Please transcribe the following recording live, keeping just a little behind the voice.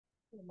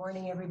Good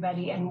morning,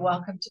 everybody, and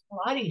welcome to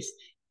Pilates.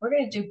 We're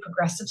going to do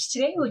progressives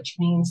today, which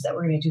means that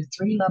we're going to do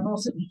 3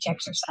 levels of each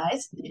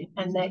exercise,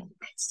 and then you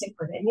can stick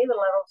with any of the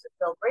levels that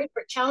feel great,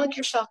 but challenge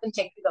yourself and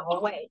take you the whole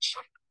way.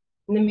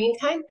 In the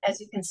meantime, as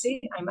you can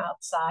see, I'm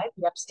outside.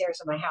 The upstairs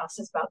of my house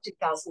is about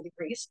 2,000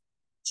 degrees,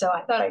 so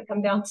I thought I'd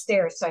come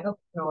downstairs. So I hope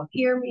you can all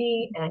hear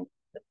me and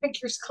the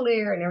picture's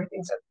clear and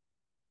everything's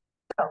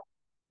okay.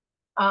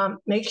 So,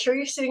 make sure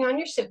you're sitting on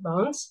your sit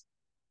bones.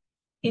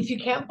 If you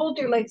can't fold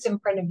your legs in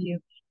front of you,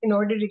 in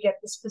order to get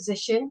this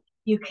position,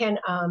 you can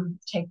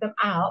take them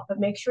out, but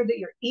make sure that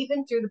you're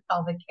even through the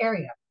pelvic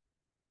area.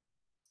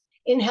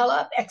 Inhale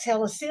up,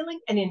 exhale the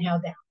ceiling, and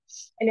inhale down.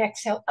 And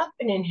exhale up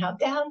and inhale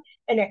down,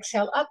 and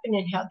exhale up and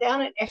inhale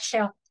down, and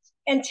exhale.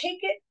 And take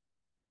it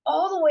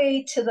all the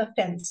way to the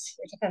fence.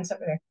 There's a fence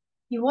over there.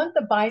 You want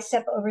the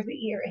bicep over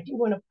the ear, and you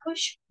want to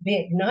push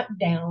big, not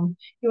down.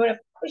 You want to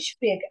push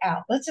big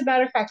out. As a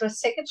matter of fact,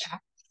 let's take it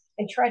back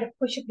and try to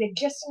push it big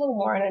just a little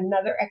more on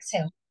another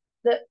exhale.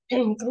 The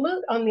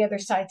glute on the other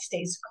side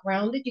stays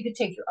grounded. You could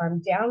take your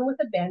arm down with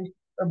a bend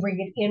or bring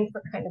it in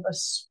for kind of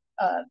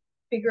a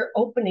bigger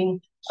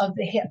opening of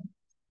the hip.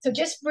 So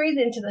just breathe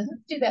into this.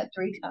 Let's do that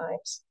 3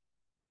 times.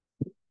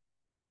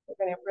 We're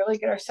going to really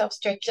get ourselves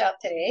stretched out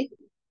today.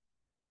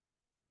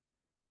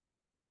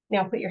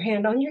 Now put your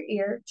hand on your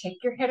ear.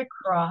 Take your head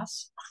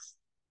across.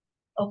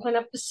 Open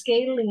up the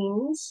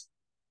scalenes.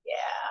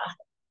 Yeah.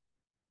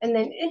 And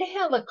then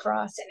inhale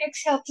across and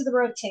exhale to the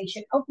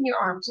rotation. Open your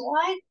arms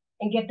wide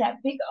and get that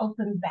big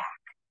open back.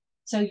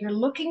 So you're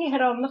looking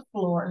ahead on the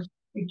floor.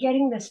 You're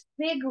getting this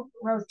big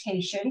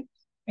rotation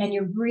and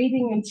you're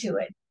breathing into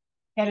it.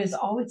 Head is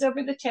always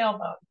over the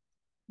tailbone.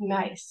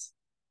 Nice.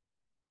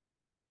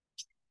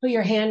 Put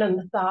your hand on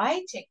the thigh.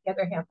 Take the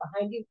other hand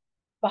behind you,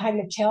 behind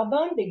the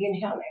tailbone. Big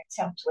inhale and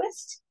exhale,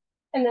 twist.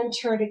 And then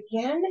turn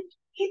again.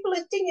 Keep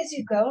lifting as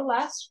you go.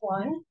 Last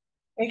one.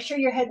 Make sure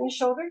your head and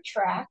shoulder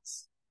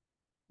tracks.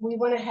 We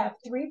want to have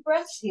 3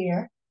 breaths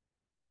here.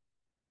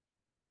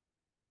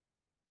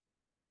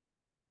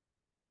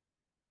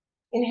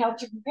 Inhale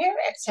to prepare.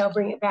 Exhale,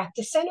 bring it back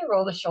to center.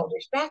 Roll the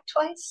shoulders back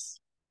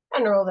twice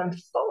and roll them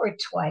forward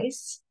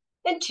twice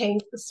and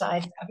change the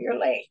sides of your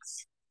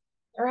legs.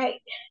 All right.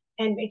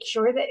 And make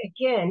sure that,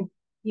 again,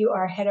 you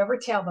are head over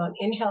tailbone.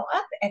 Inhale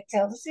up,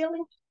 exhale to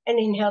ceiling, and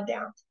inhale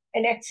down.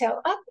 And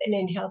exhale up and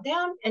inhale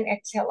down, and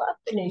exhale up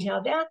and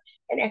inhale down,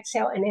 and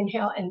exhale and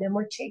inhale. And then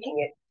we're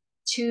taking it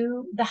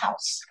to the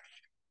house.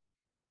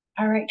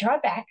 All right, draw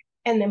back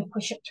and then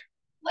push it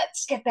through.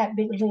 Let's get that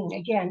big lean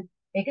again.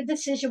 Make a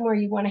decision where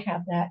you want to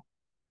have that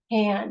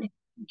hand.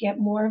 Get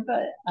more of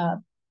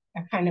a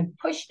kind of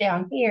push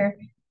down here,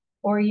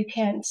 or you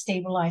can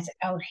stabilize it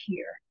out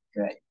here.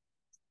 Good.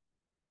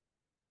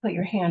 Put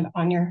your hand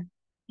on your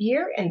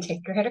ear and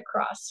take your head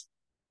across.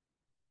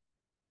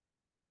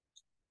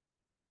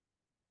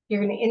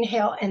 You're going to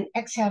inhale and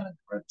exhale with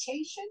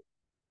rotation.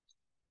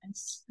 And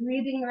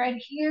breathing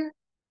right here.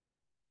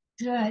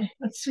 Good.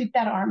 Let's sweep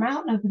that arm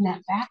out and open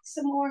that back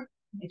some more.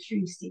 Make sure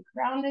you stay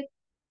grounded.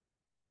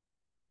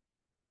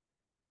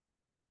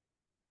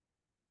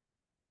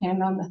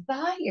 Hand on the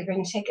thigh. You're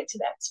going to take it to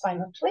that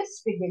spinal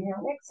twist. Big inhale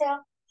and exhale.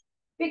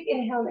 Big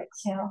inhale and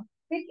exhale.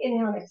 Big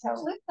inhale and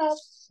exhale. Lift up.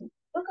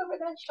 Look over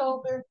that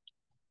shoulder.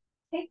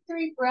 Take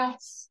 3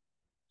 breaths.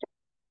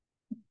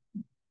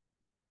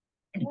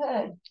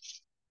 Good.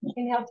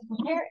 Inhale to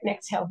prepare and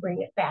exhale.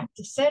 Bring it back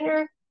to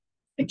center.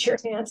 Put your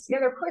hands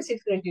together. Of course,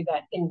 he's going to do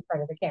that in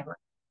front of the camera.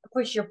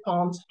 Push your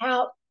palms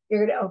out.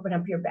 You're going to open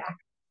up your back.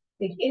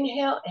 Big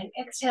inhale and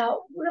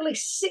exhale. Really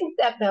sink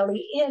that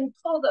belly in.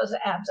 Pull those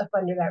abs up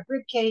under that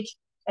rib cage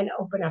and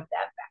open up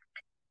that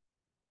back.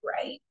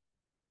 Right?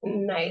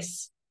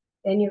 Nice.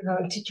 Then you're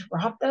going to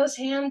drop those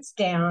hands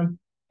down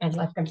and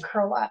let them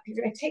curl up.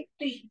 You're going to take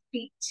the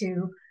feet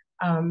to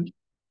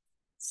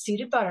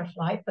seated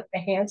butterfly. Put the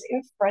hands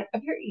in front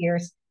of your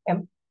ears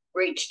and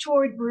reach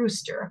toward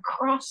Brewster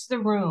across the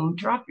room.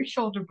 Drop your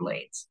shoulder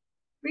blades.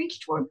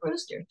 Reach toward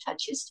Brewster.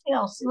 Touch his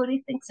tail. See what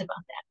he thinks about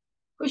that.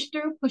 Push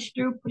through, push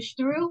through, push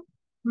through.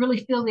 Really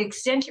feel the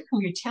extension from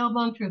your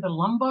tailbone through the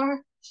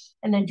lumbar.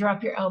 And then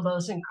drop your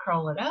elbows and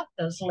curl it up.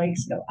 Those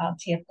legs go out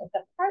to hip width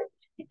apart.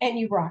 And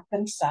you rock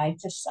them side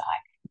to side.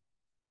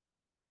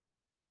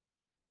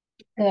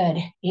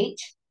 Good. 8,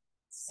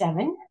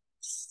 7,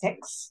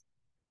 6,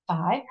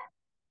 5,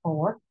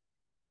 4,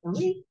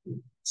 3,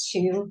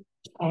 2,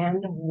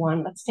 and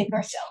 1. Let's take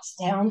ourselves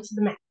down to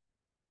the mat.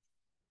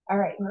 All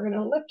right, we're going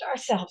to lift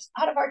ourselves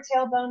out of our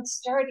tailbone,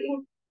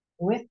 starting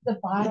with the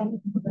bottom.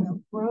 We're going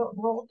to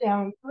roll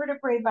down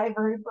vertebrae by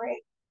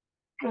vertebrae.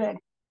 Good.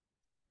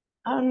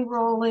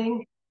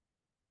 Unrolling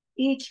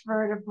each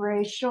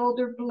vertebrae,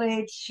 shoulder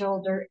blades,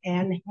 shoulder,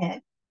 and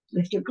head.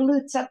 Lift your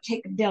glutes up,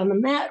 take them down the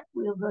mat,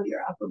 wiggle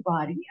your upper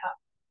body up.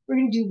 We're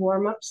going to do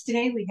warm-ups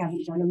today. We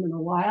haven't done them in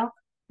a while.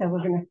 So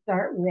we're going to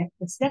start with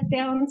the step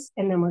downs,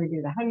 and then we're going to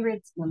do the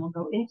hundreds, and then we'll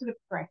go into the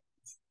progressions.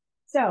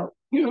 So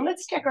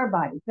let's check our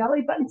body.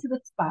 Belly button to the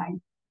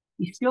spine.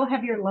 You still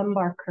have your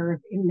lumbar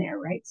curve in there,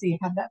 right? So you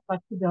have that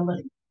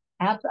flexibility.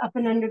 Abs up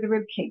and under the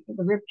rib cage, so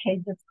the rib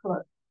cage is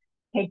closed.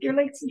 Take your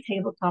legs to the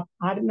tabletop,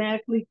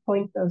 automatically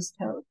point those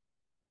toes.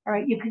 All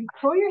right, you can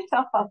curl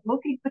yourself up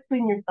looking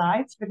between your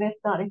thighs for this,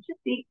 not at your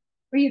feet,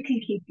 or you can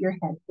keep your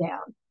head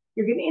down.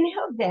 You're going to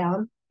inhale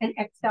down and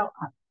exhale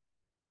up,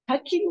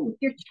 touching with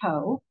your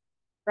toe,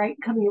 right,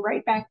 coming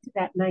right back to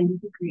that 90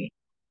 degree.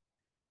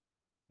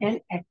 And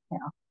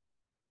exhale.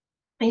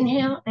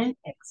 Inhale and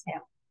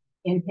exhale.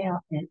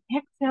 Inhale and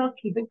exhale.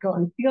 Keep it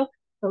going. Feel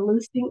the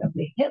loosening of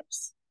the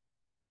hips,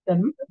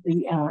 the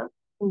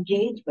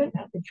engagement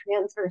of the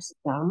transverse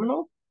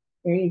abdominal.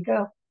 There you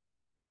go.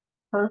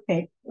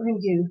 Perfect. We're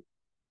going to do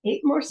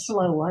 8 more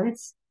slow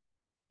ones.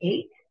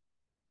 8,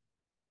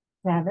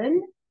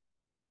 7,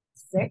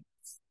 6,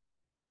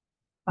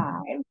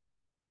 5,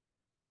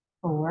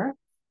 4,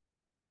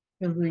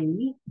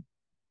 3,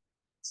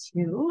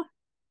 2,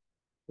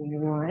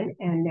 1,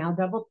 and now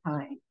double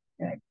time.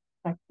 Good.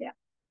 That's it.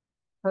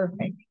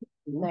 Perfect.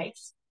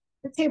 Nice.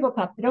 The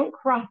tabletop. Don't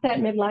cross that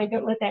midline.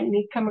 Don't let that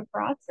knee come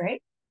across,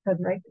 right? Goes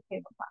right to the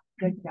tabletop.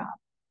 Good job.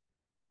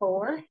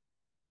 4,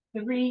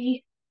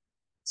 3,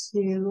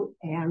 2,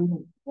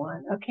 and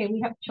 1. Okay,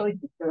 we have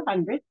choices for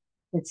 100.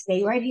 Let's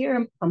stay right here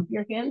and pump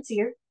your hands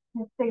here.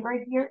 And stay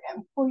right here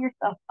and pull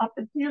yourself up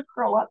into your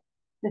curl up.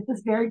 This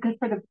is very good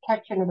for the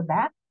protection of the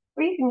back.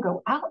 Or you can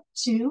go out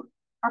to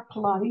our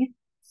Pilates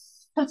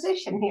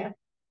position here.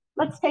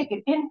 Let's take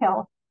it.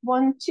 Inhale.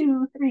 1,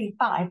 2, 3,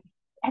 5.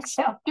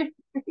 Exhale. 2,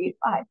 3,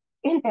 5.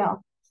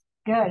 Inhale.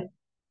 Good.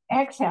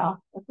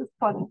 Exhale. This is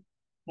funny.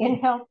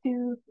 Inhale.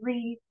 2,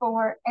 3,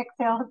 4.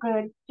 Exhale.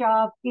 Good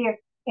job here.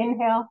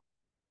 Inhale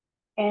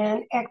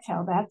and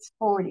exhale. That's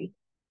 40.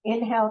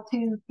 Inhale.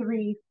 2,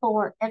 3,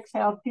 4.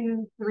 Exhale.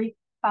 2, 3,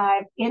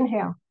 5.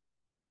 Inhale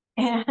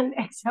and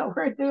exhale.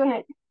 We're doing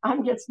it.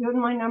 I'm just doing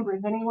my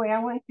numbers any way I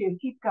want to.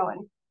 Keep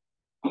going.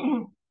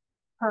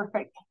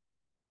 Perfect.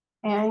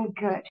 And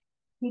good.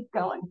 Keep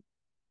going.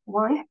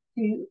 1,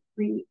 2,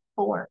 3,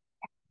 4.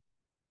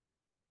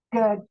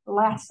 Good.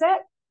 Last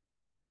set.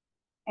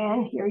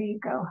 And here you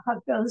go.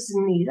 Hug those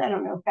knees. I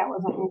don't know if that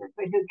was 100,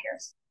 but who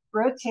cares?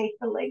 Rotate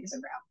the legs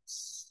around.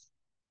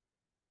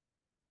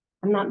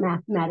 I'm not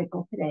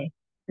mathematical today.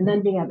 And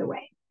then the other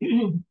way.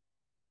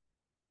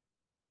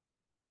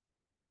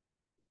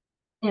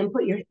 And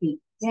put your feet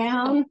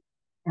down.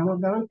 And we're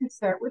going to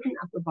start with an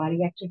upper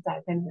body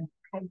exercise. And it's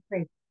kind of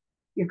crazy.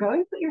 You're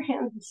going to put your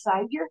hands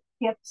beside your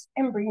hips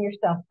and bring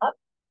yourself up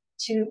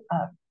to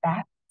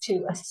back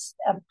to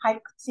a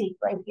pike seat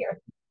right here.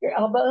 Your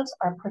elbows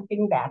are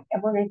pushing back,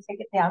 and we're going to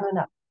take it down and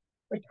up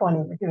for 20.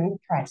 We're doing the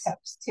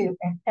triceps. 2,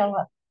 exhale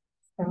up.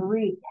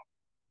 3,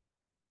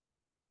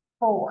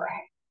 4,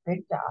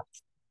 good job.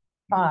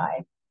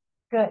 5,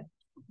 good.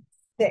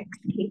 6,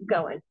 keep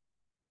going.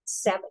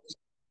 7,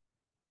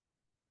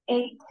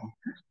 8,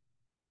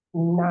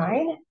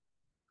 9,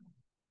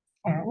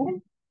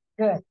 10,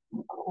 good.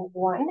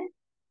 1,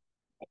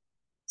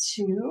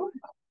 2,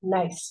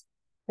 nice.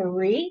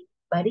 3,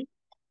 buddy.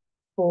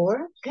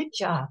 4, good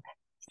job.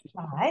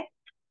 5,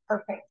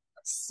 perfect.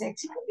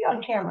 6, you can be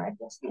on camera,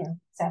 just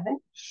 7,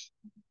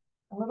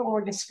 a little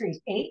more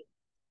discreet. 8,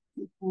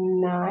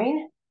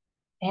 9,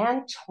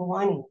 and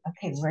 20.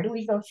 Okay, where do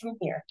we go from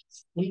here?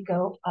 We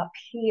go up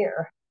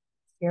here.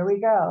 Here we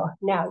go.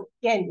 Now,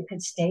 again, you can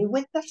stay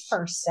with the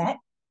first set,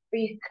 or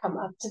you can come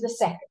up to the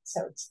second.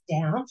 So it's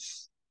down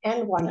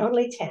and 1,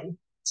 only 10.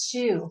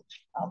 2,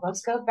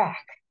 elbows go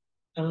back.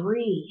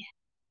 3,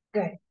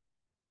 good.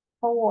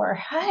 4,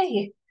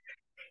 hi.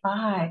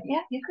 5,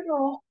 yeah, you can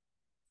roll.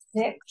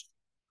 6,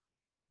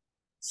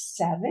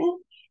 7,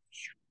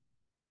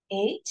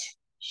 8,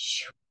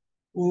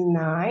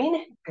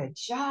 9, good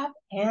job,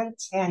 and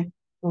 10.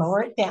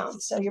 Lower it down.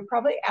 So you're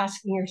probably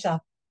asking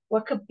yourself,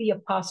 what could be a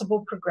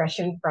possible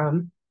progression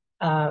from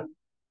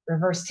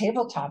reverse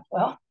tabletop?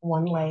 Well,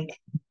 one leg.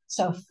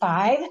 So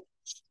 5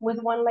 with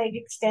one leg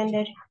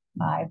extended,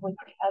 5 with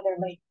the other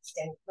leg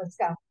extended. Let's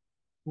go.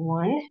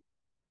 1,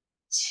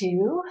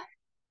 2,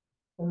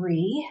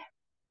 3,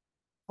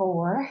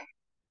 4,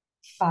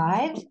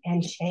 5,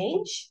 and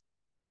change.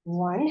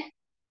 1,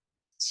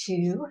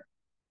 2,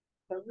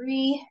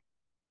 3,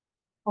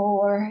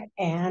 4,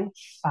 and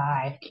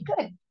 5.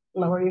 Good.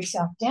 Lower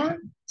yourself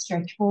down.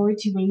 Stretch forward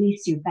to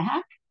release your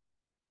back.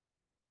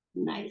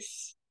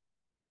 Nice.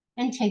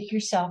 And take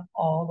yourself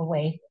all the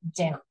way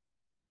down.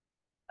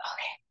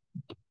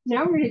 Okay.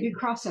 Now we're going to do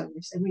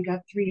crossovers, and we got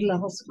 3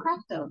 levels of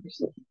crossovers.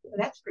 So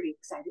that's pretty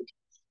exciting.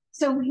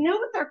 So we know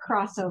with our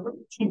crossover,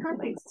 we take our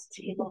legs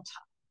to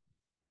tabletop.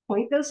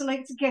 Point those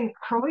legs again.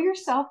 Curl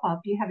yourself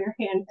up. You have your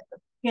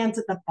hands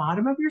at the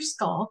bottom of your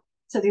skull,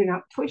 so that you're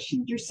not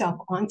pushing yourself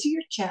onto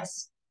your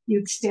chest. You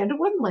extend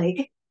one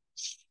leg,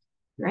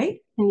 right?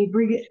 And you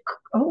bring it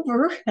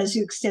over as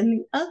you extend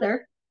the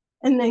other,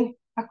 and then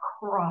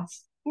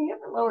across. You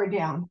never lower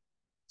down.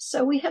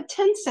 So we have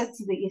 10 sets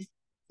of these.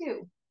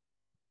 2,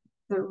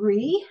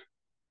 3,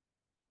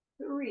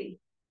 3,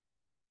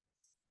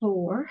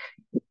 4,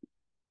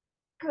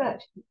 good.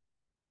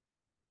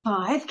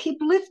 5, keep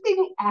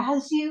lifting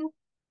as you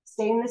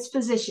stay in this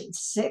position.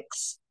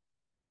 6,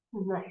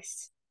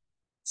 nice.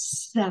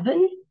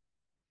 7,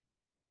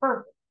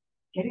 perfect.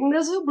 Getting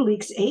those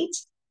obliques. 8.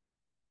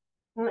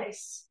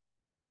 Nice.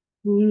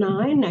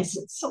 9, nice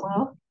and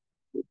slow.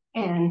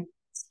 And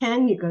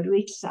 10, you go to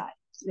each side.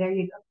 So there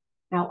you go.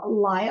 Now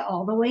lie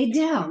all the way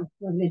down.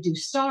 We're going to do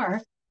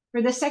star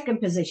for the second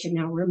position.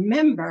 Now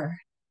remember,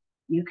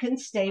 you can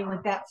stay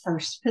with that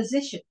first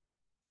position.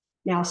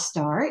 Now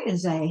star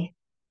is a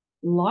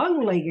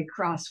long-legged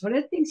cross. One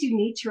of the things you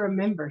need to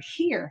remember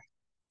here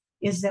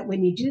is that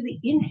when you do the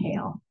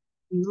inhale,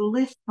 you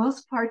lift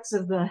both parts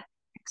of the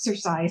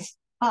exercise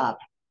up.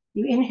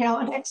 You inhale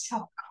and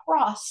exhale,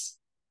 cross.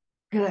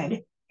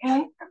 Good.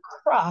 And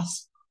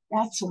across.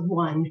 That's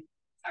 1.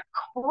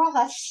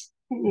 Across.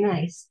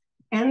 Nice.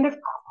 And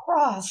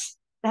across.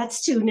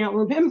 That's 2. Now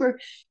remember,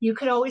 you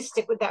can always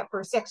stick with that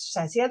first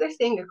exercise. The other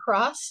thing,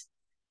 across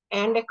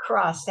and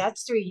across.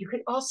 That's 3. You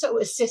can also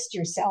assist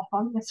yourself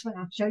on this one.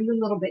 I'll show you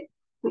a little bit.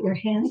 Put your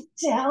hands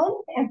down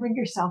and bring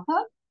yourself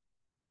up.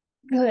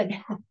 Good.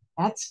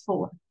 That's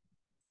 4.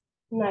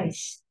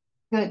 Nice.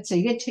 Good. So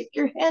you can take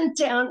your hand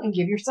down and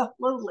give yourself a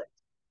little lift.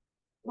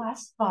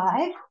 Last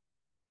 5.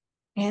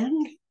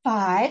 And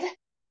 5.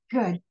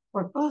 Good.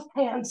 For both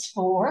hands,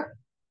 4.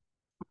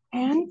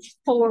 And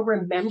 4.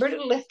 Remember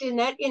to lift in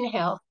that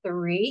inhale.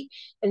 3.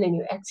 And then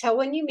you exhale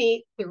when you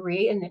meet.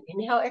 3. And then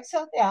inhale,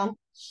 exhale down.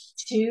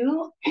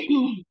 2.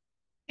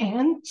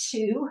 And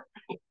 2.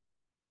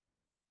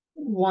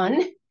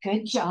 1.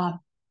 Good job.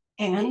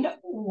 And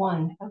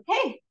 1.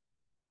 Okay.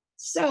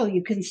 So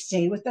you can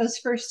stay with those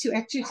first 2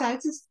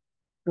 exercises.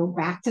 Go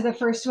back to the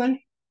first one.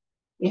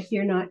 If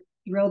you're not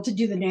thrilled to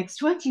do the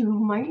next one, you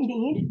might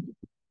need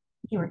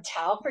your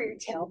towel for your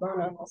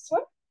tailbone on this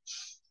one.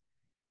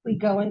 We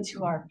go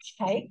into our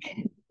pike.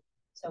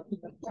 So we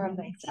lift our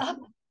legs up,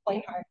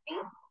 point our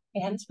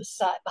feet, hands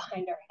beside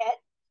behind our head,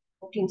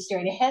 looking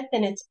straight ahead.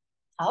 Then it's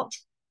out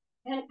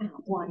and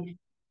out. 1,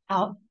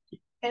 out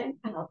and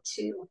out.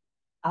 2,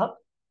 out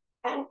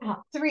and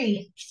out.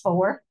 3,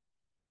 4,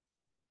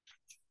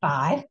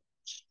 5,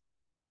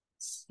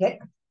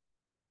 6,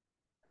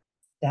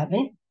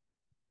 7,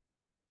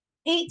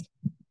 8,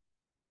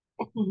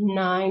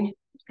 9.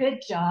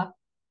 Good job.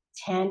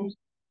 10.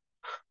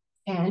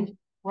 And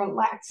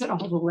relax it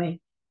all the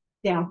way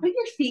down. Put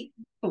your feet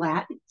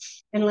flat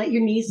and let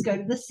your knees go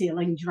to the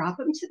ceiling. Drop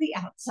them to the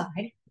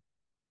outside.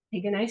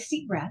 Take a nice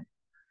deep breath.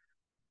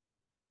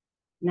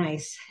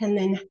 Nice. And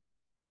then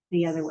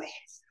the other way.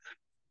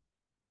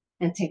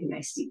 And take a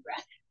nice deep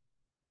breath.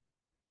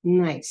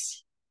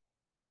 Nice.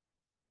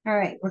 All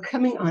right, we're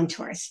coming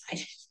onto our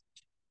side.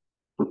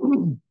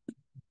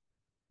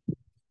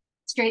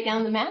 Straight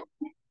down the mat.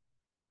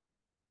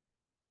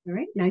 All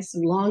right, nice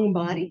and long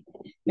body.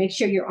 Make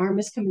sure your arm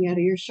is coming out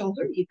of your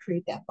shoulder. You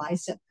create that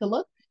bicep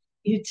pillow.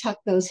 You tuck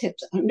those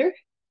hips under.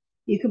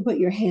 You can put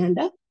your hand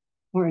up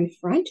or in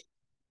front.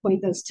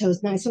 Point those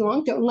toes nice and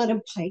long. Don't let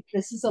them pike.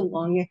 This is a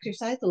long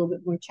exercise, a little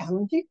bit more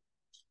challenging.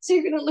 So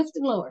you're going to lift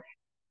and lower.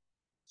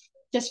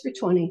 Just for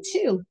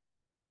 22,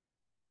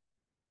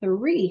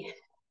 3,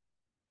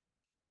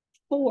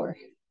 4,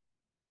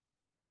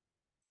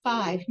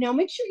 5. Now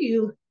make sure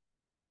you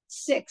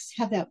 6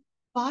 have that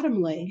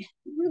bottom leg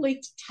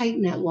really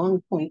tighten that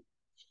long point.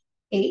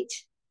 8,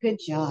 good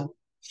job.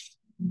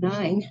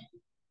 9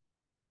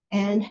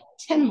 and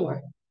 10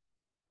 more.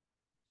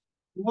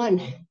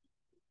 1,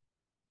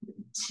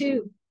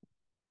 2,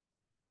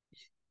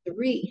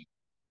 3,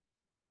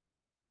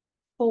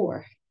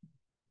 4,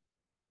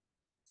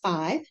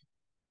 5,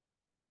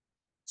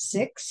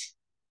 6,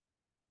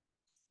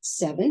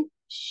 7,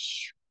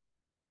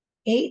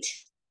 8.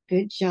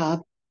 Good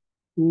job.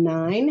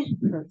 9,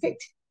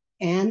 perfect.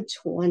 And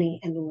 20,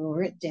 and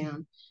lower it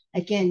down.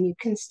 Again, you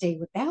can stay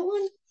with that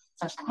one,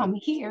 or come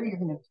here. You're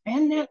going to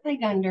bend that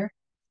leg under,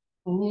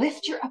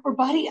 lift your upper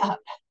body up,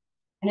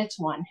 and it's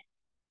 1,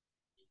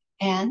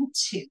 and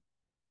 2,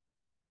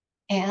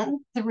 and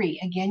 3.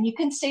 Again, you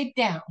can stay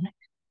down.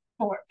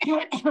 4,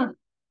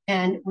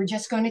 and we're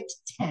just going to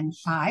 10.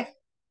 5,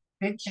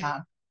 good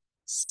job.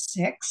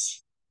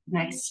 6,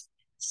 nice.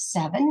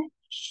 7,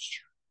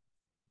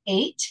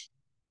 8,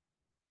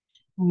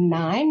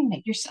 9,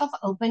 make yourself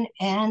open,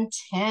 and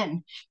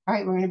 10. All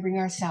right, we're going to bring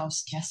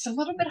ourselves just a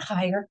little bit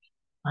higher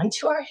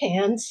onto our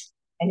hands,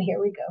 and here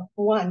we go.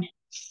 1,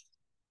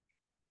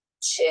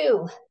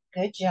 2,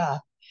 good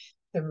job.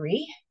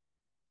 3,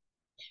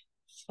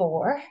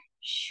 4,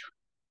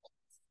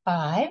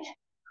 5,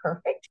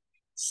 perfect.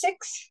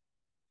 6,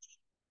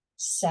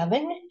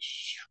 7,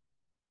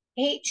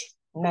 8,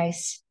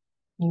 nice.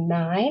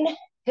 9,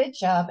 good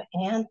job,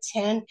 and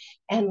 10,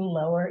 and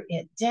lower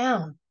it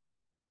down.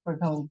 We're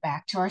going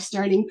back to our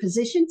starting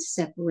position,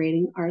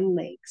 separating our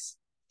legs.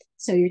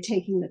 So you're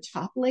taking the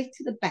top leg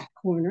to the back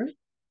corner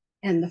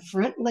and the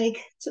front leg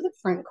to the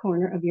front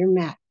corner of your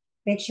mat.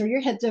 Make sure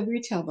your head's over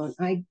your tailbone.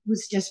 I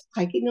was just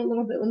piking a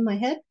little bit with my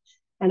head,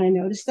 and I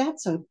noticed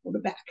that, so I pulled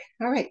it back.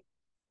 All right,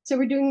 so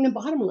we're doing the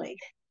bottom leg.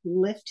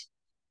 Lift,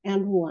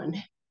 and 1,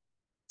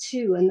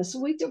 2, and this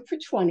will we do for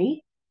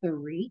 20.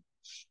 3,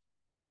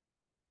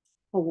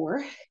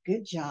 4,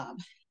 good job.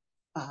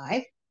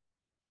 5,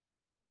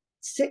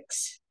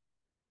 6,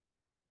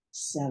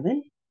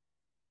 7,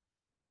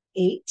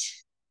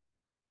 8,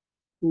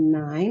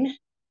 9,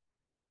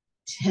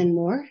 10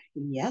 more.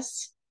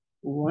 Yes.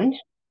 1,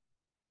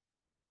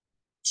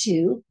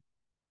 2,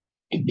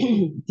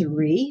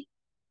 3,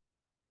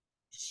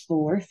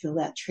 4. Feel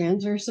that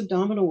transverse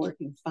abdominal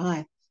working.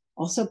 5.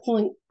 Also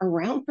pulling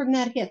around from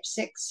that hip.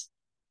 6,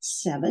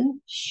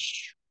 7,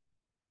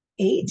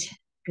 8.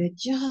 Good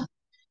job.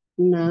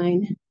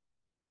 9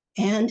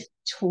 and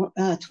 20.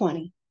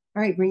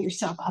 All right, bring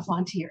yourself up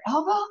onto your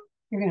elbow.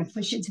 You're going to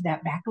push into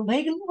that back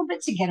leg a little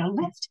bit to get a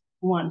lift.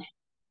 1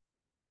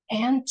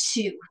 and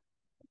 2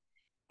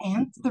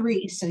 and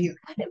 3. So you're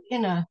kind of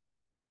in a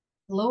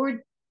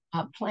lowered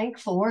plank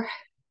 4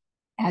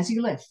 as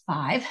you lift.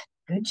 5.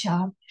 Good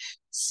job.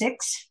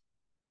 6,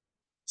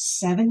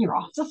 7. You're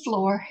off the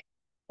floor.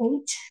 8,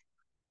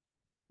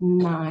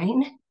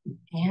 9,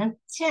 and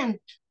 10.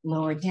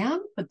 Lower down,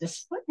 put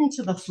this foot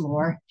into the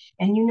floor,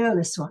 and you know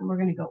this one. We're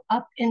going to go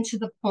up into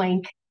the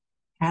plank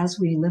as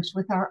we lift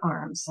with our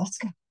arms. Let's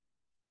go.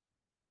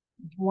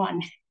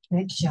 1,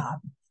 good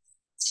job.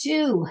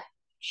 2,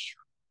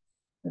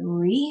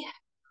 3,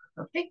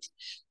 perfect.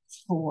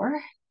 4,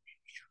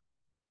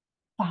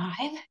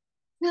 5,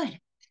 good.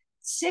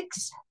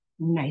 6,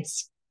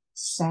 nice.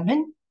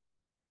 7,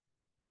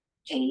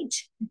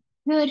 8,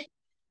 good.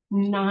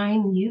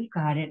 9, you've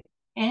got it.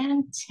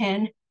 And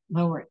 10,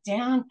 lower it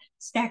down,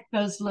 stack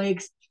those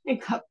legs,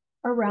 and come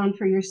around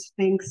for your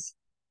Sphinx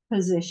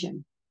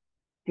position.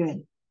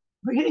 Good.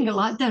 We're getting a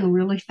lot done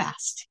really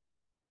fast.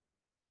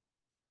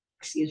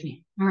 Excuse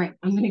me. All right,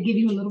 I'm going to give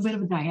you a little bit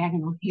of a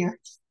diagonal here.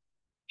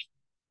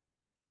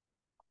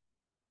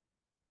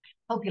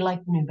 Hope you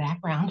like the new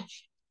background.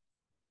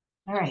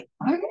 All right,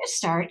 we're going to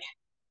start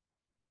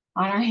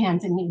on our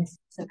hands and knees.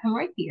 So come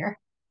right here.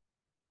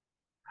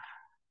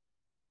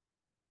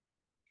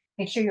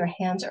 Make sure your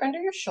hands are under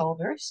your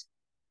shoulders.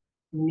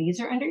 Your knees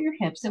are under your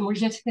hips, and we're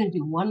just going to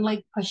do one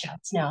leg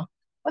push-ups. Now,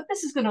 what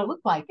this is going to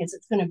look like is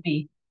it's going to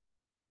be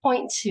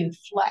point to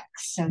flex.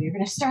 So you're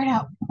going to start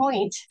out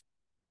point,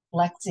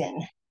 flex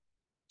in.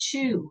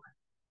 2,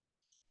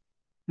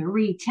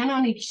 3, 10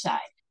 on each side.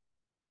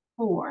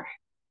 4,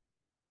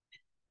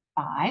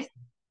 5,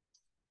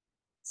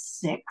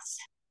 6,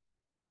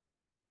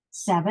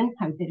 7,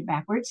 I did it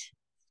backwards.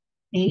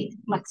 8,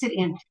 flex it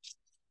in.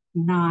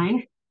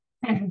 9,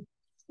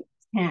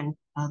 10,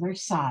 other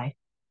side.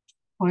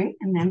 Point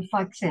and then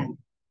flex in.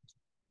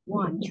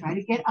 1, try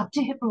to get up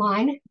to hip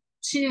line.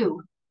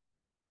 2,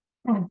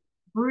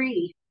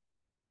 3,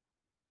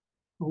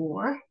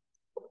 4,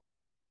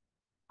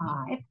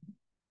 5,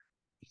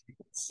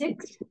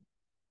 6,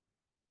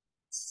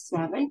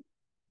 7,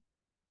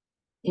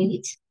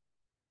 8,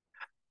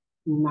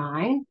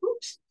 9,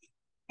 oops,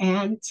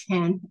 and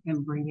 10,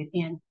 and bring it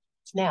in.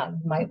 Now,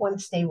 you might want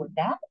to stay with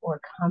that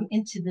or come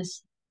into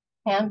this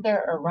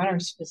panther or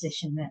runner's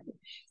position that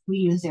we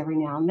use every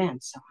now and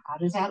then. So how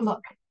does that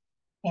look?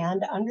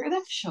 Hand under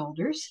the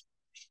shoulders,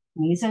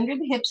 knees under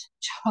the hips,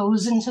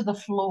 toes into the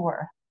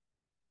floor,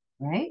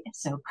 right?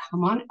 So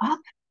come on up,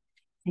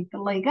 take the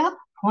leg up,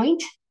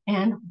 point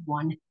and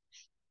 1,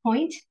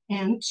 point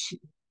and 2,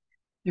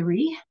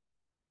 3,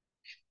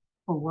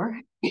 4,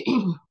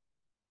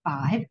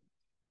 5,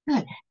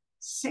 good,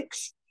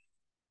 6,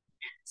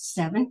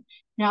 7.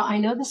 Now I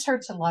know this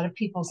hurts a lot of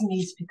people's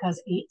knees because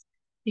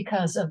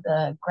of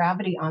the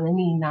gravity on the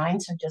knee. 9,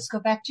 so just go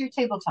back to your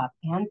tabletop.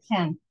 And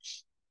 10,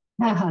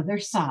 other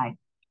side.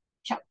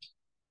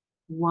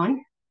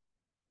 1,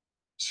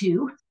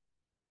 2,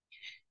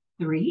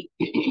 3,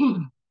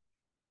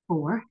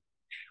 4,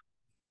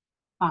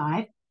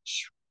 5,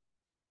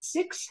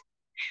 6,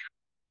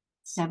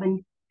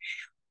 7,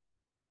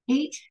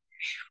 8,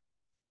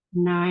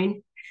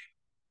 9,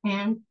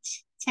 and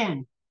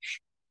 10.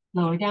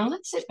 Lower down.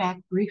 Let's sit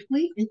back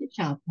briefly into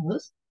child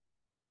pose.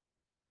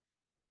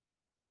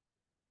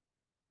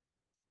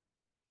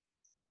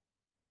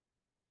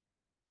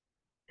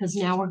 Because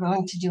now we're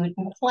going to do it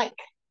in plank.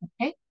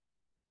 Okay.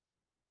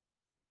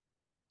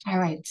 All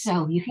right.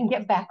 So you can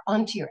get back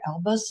onto your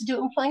elbows to do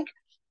it in plank,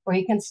 or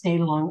you can stay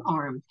long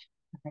armed.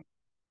 Okay.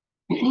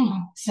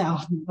 So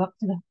move up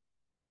to the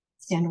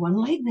stand one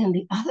leg, then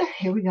the other.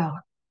 Here we go.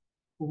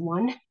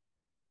 1,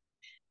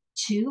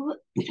 2,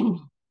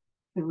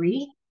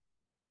 3,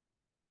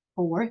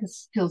 4.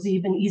 This feels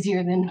even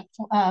easier than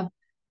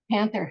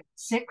panther.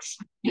 6,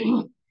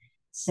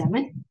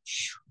 7,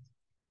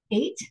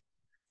 8,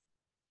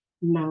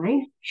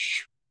 9,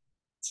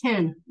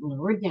 10.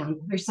 Lower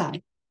down, other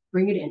side.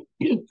 Bring it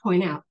in.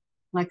 Point out.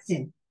 Flex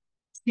in.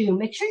 2.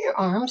 Make sure your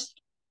arms,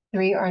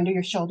 3, are under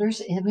your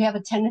shoulders. We have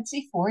a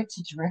tendency for it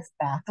to drift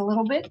back a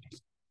little bit.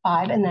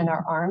 5, and then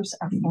our arms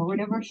are forward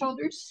of our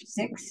shoulders.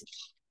 6,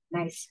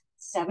 nice.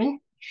 7,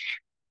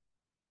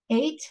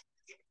 8,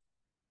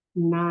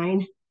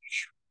 9,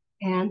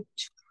 and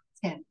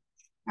 10.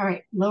 All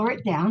right, lower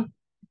it down.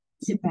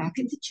 Sit back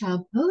into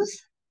child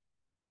pose.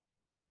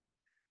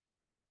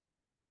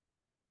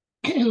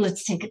 And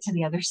let's take it to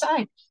the other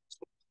side.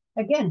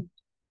 Again,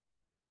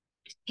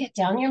 get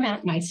down your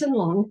mat nice and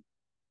long.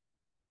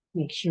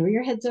 Make sure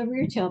your head's over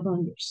your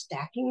tailbone. You're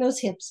stacking those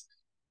hips,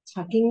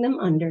 tucking them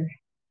under.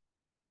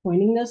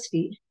 pointing those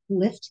feet,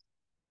 lift,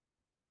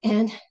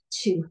 and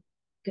 2,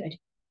 good,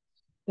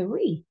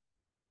 3,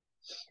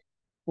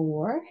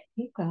 4,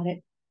 you got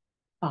it,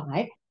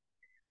 5,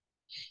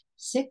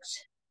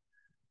 6,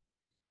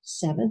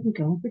 7,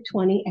 going for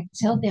 20,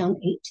 exhale down,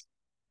 8,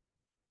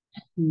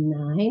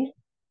 9,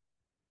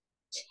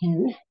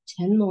 10,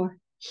 10 more,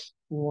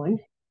 1,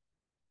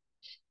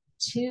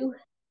 2,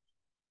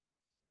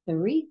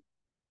 3,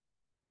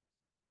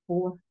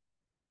 4,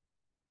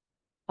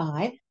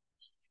 5,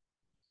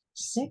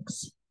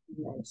 6,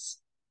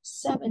 nice,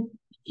 7,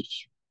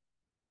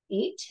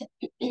 8,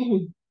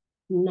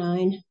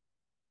 9,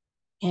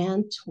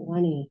 and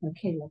 20.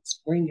 Okay,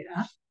 let's bring it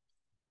up.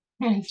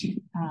 And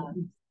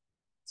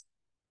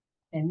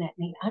bend that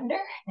knee under,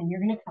 and you're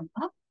going to come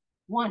up.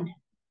 1,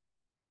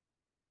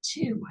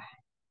 2,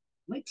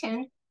 wait,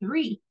 10,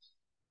 3,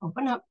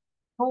 open up,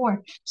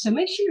 4. So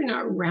make sure you're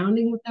not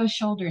rounding with those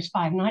shoulders.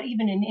 5, not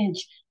even an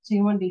inch. So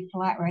you want to be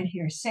flat right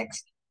here.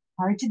 6,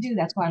 hard to do.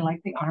 That's why I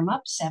like the arm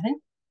up. 7,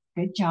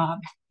 good job.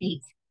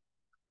 8,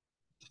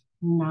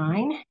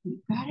 9,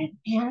 you got it,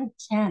 and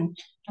 10.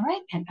 All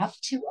right, and up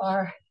to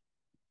our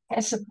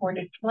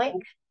supported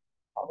plank,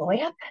 all the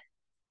way up.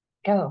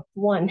 Go.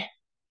 1,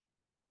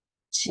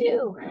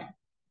 2,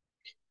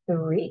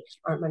 3,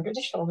 arm under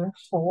the shoulder.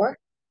 4,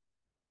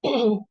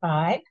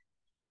 5,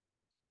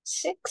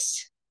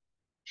 6,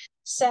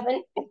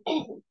 7,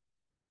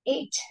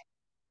 8,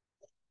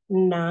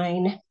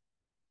 9,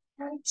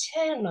 and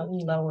 10.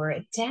 Lower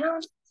it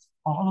down,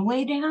 all the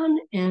way down,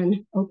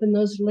 and open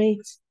those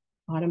legs.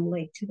 Bottom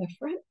leg to the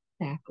front,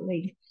 back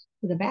leg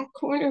to the back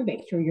corner.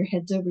 Make sure your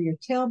head's over your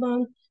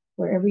tailbone.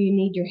 Wherever you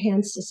need your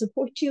hands to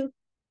support you,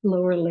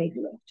 lower leg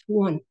lift.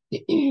 1,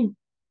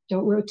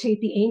 don't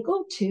rotate the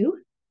ankle. 2,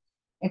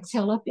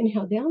 exhale up,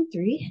 inhale down.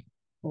 3,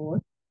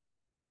 4,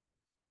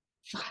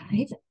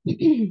 5,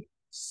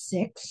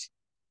 6,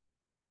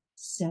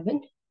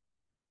 7,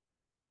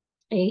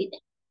 8,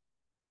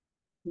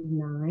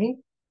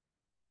 9,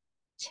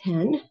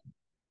 10,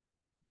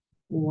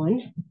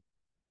 1,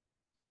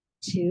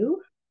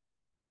 2,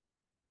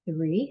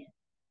 3,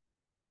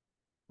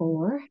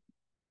 4,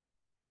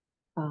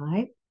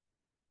 5,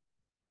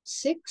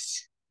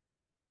 6,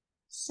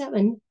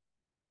 7,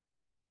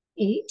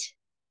 8,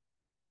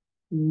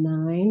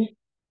 9,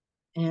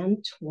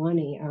 and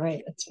 20. All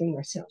right, let's bring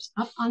ourselves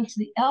up onto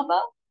the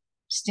elbow.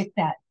 Stick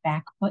that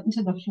back foot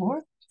into the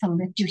floor to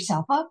lift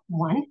yourself up.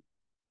 1,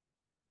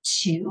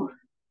 2,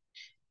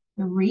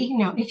 3.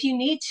 Now, if you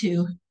need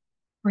to,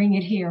 bring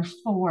it here.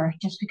 4,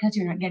 just because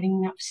you're not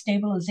getting enough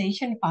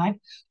stabilization. 5,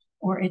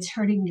 or it's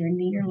hurting your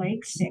knee or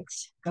leg.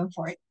 6, go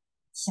for it.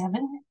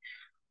 7,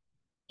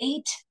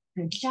 8,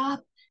 good job.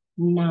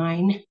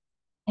 9,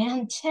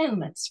 and 10.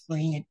 Let's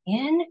bring it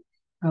in.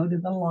 Go to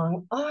the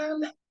long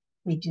arm.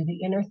 We do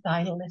the inner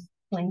thigh lift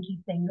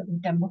planky thing that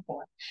we've done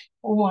before.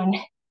 1,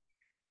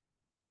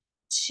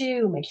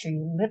 2, make sure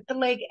you lift the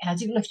leg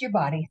as you lift your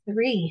body.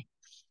 3,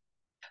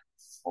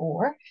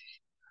 4,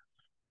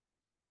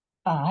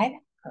 5,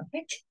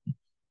 perfect.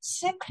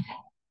 6,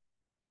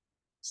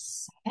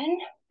 7,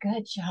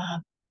 good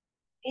job.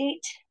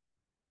 8,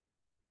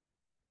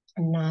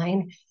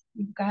 9,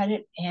 you've got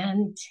it,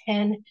 and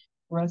 10.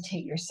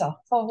 Rotate yourself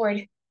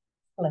forward.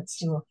 Let's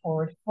do a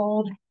forward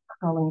fold,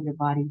 curling your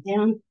body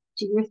down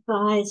to your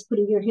thighs,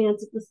 putting your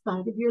hands at the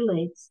side of your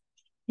legs,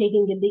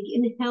 taking a big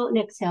inhale and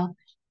exhale.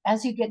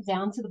 As you get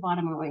down to the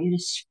bottom, I want you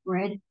to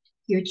spread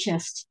your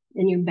chest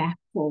and your back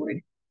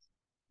forward,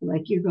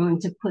 like you're going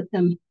to put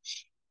them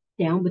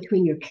down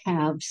between your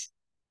calves.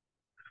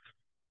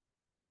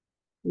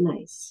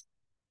 Nice.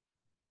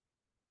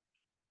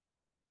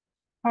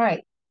 All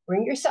right,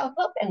 bring yourself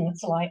up and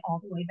let's lie all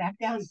the way back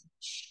down.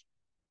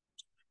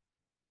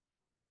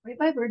 Right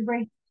by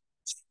vertebrae.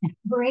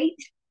 Separate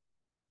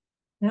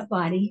that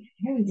body.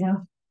 Here we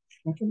go.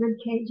 Like a rib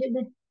cage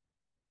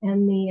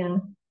and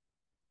the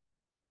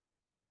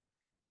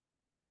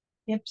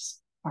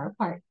hips are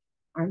apart.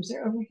 Arms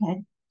are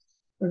overhead.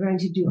 We're going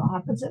to do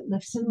opposite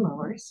lifts and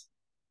lowers.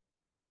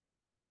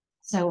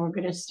 So we're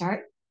going to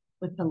start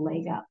with the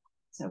leg up.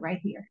 So right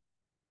here.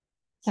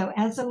 So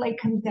as the leg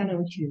comes down, I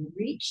want you to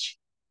reach.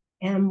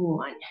 And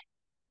 1,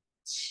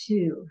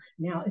 2.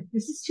 Now, if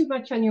this is too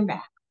much on your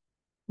back,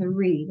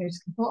 3,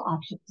 there's a couple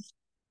options.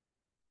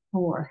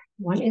 4,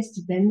 1 is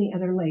to bend the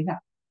other leg up.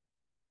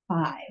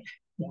 5,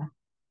 yeah.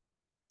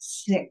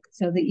 6,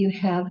 so that you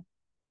have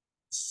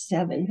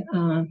 7,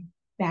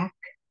 back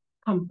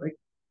comfort.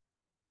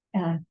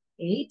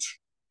 8,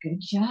 good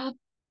job.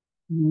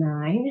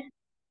 9,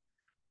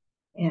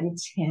 and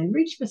 10.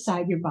 Reach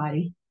beside your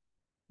body.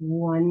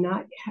 1,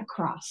 not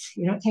across.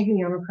 You're not taking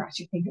the arm across.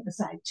 You're taking it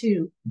beside.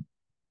 2,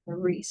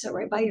 3, so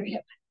right by your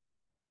hip.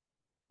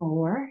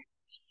 4,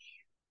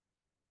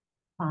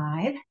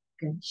 5,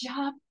 good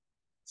job.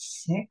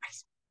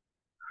 6,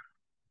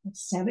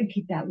 7,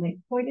 keep that leg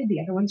pointed.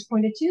 The other one's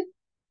pointed too.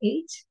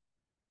 8,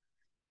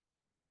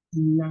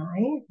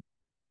 9,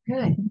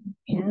 good.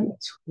 And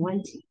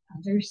 20,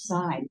 other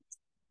side.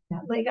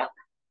 That leg up.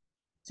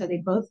 So they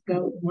both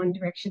go one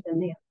direction than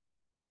the other.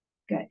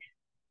 Good.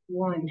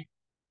 1,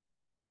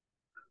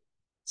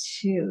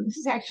 2. This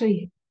is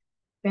actually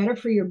better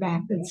for your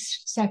back than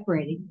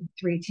separating.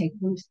 3, take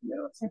them to the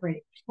middle,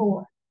 separating.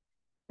 4,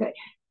 good.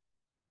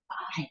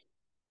 5,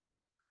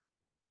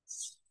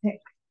 6.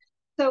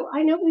 So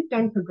I know we've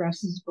done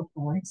progressives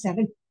before,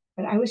 7,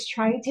 but I was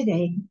trying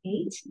today,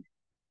 8,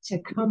 to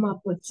come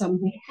up with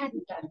some we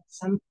hadn't done,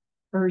 some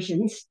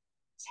versions.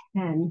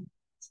 10,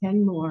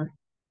 10 more.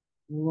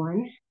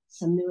 1,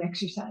 some new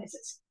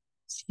exercises.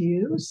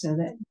 2, so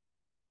that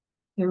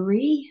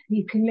 3,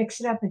 you can mix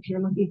it up if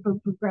you're looking for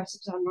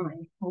progressives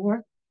online.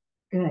 4,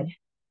 good.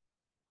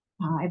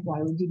 5,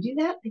 why would you do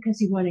that? Because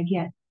you want to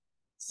get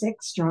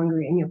 6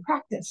 stronger in your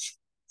practice.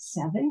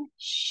 7,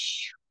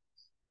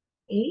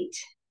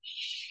 8,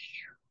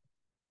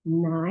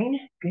 9,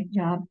 good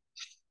job,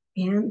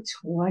 and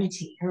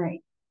 20. All right,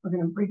 we're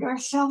going to bring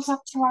ourselves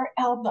up to our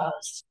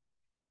elbows.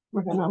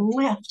 We're going to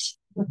lift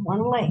with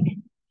one leg.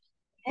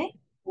 Okay,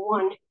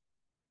 1,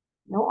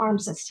 no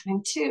arms this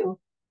time. 2,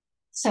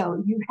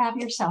 so you have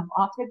yourself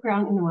off the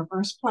ground in the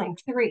reverse plank.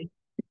 3,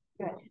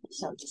 good.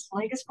 So this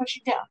leg is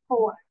pushing down.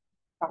 4,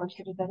 Robert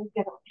could have done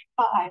it.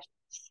 5,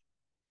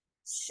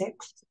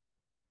 6,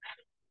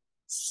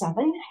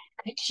 7,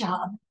 good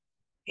job.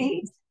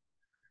 8,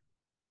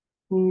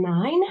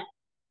 9,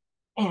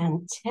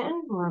 and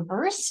 10.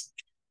 Reverse.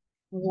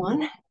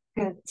 1,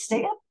 good.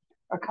 Stay up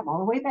or come all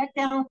the way back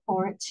down.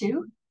 4,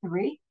 2,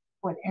 3,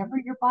 whatever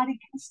your body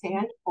can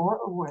stand for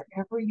or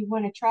wherever you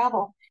want to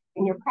travel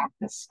in your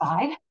practice.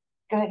 5,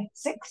 good.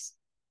 6,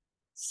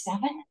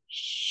 7,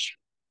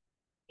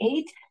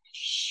 8,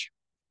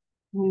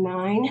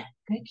 9,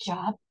 good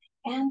job,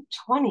 and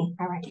 20.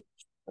 All right,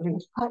 we're going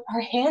to put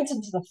our hands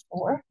into the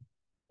floor,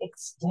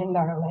 extend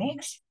our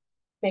legs.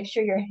 Make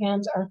sure your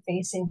hands are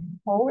facing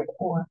forward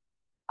or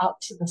out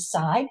to the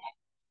side.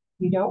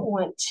 You don't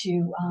want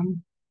to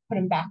put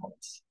them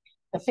backwards.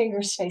 The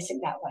fingers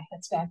facing that way.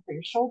 That's bad for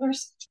your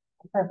shoulders.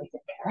 Perfect.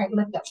 All right,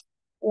 lift up.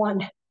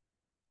 1,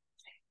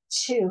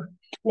 2.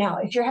 Now,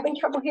 if you're having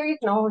trouble here, you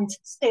can always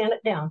stand it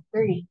down.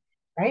 3,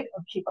 right?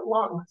 Or keep it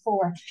long.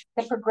 4.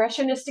 The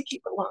progression is to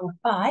keep it long.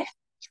 5,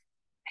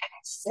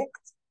 6,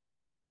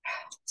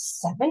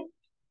 7,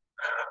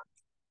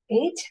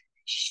 8,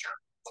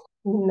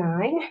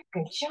 9.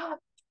 Good job.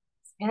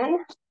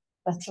 10.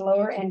 Let's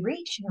lower and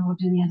reach. And we'll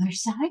do the other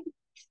side.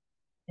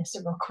 Just a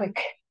real quick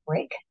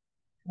break,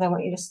 because I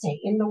want you to stay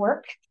in the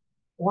work.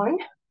 1,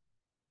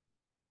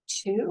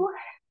 2,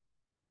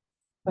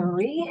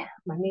 3.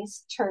 My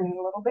knees turning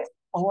a little bit.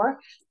 4.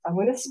 I'm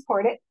going to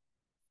support it.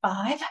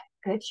 5.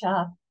 Good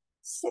job.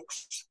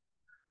 6,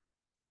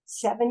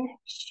 7,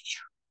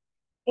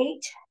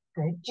 8.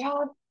 Good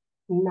job.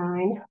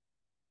 9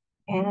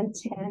 and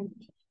 10.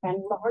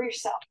 And lower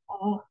yourself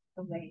all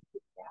the way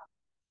down.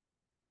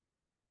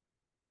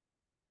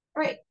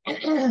 All right.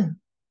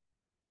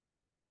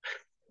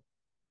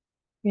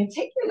 You're going to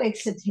take your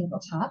legs to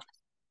tabletop.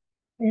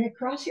 You're going to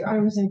cross your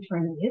arms in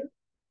front of you.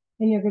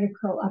 And you're going to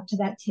curl up to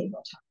that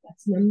tabletop.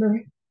 That's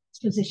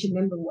position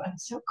number 1.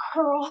 So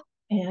curl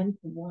and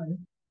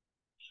 1.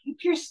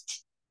 Keep your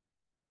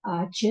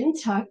chin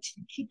tucked.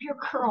 Keep your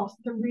curl.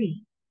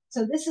 3.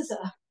 So this is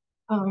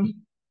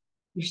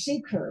your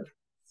C curve.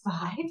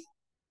 5.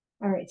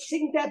 All right,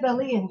 sink that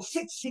belly in.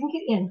 6, sink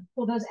it in.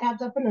 Pull those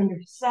abs up and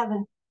under.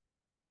 7.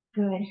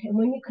 Good. And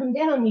when you come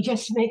down, you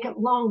just make it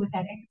long with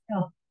that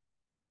exhale.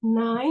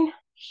 9,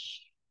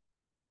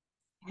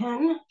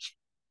 10,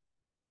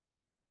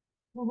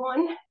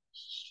 1,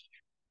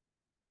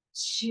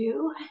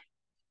 2,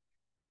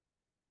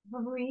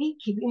 3,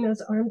 keeping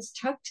those arms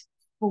tucked.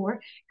 4,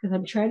 because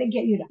I'm trying to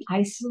get you to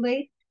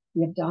isolate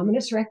the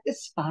abdominis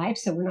rectus. 5,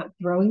 so we're not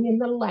throwing in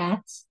the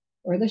lats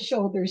or the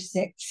shoulders.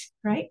 6,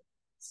 right?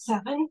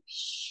 7,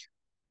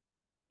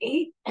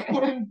 8,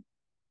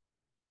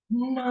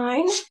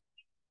 9,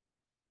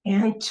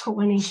 and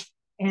 20.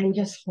 And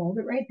just hold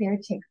it right there.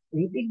 Take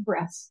 3 big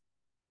breaths.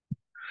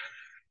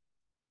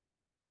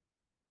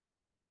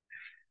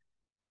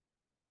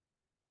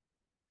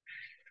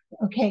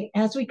 Okay,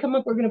 as we come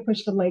up, we're going to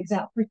push the legs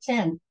out for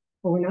 10,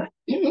 but we're not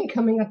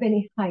coming up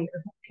any higher,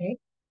 okay?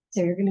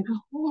 So you're going to go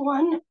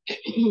 1,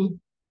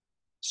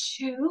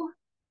 2,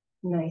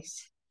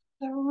 nice.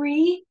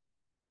 3,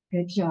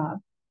 good job.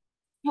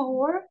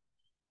 4,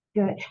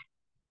 good.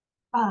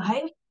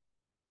 5,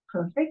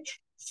 perfect.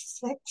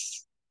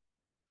 6,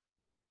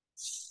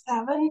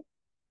 7,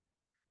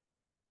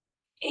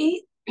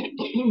 8,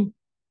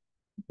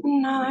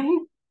 9,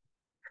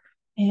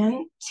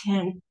 and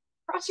 10.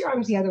 Cross your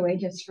arms the other way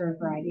just for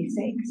variety's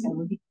sake. So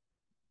we'll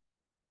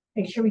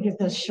make sure we get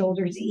those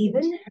shoulders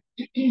even.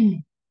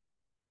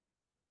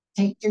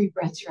 Take 3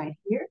 breaths right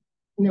here.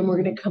 And then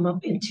we're going to come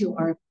up into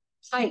our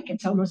pike.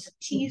 It's almost a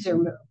teaser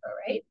move, all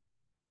right?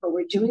 But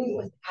we're doing it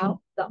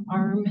without the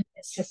arm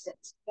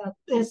assistance, without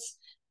this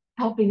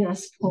helping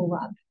us pull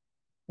up.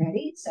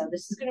 Ready? So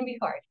this is going to be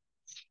hard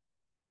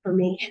for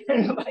me. I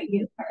don't know about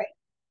you. All right.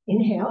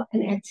 Inhale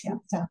and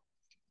exhale. So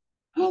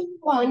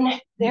 1,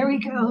 there we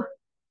go.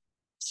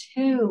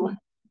 2,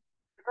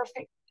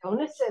 perfect.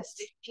 Don't assist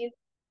if you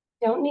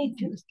don't need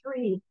to.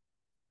 3,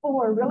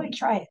 4, really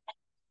try it.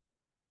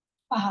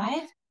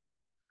 5,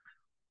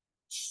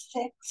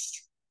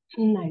 6,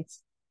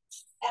 nice,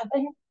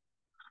 7,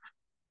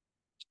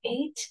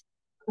 8,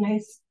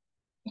 nice,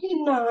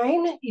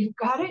 9, you've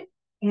got it,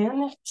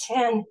 and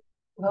 10.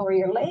 Lower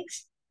your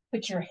legs,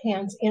 put your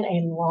hands in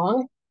a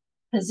long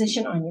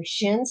position on your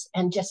shins,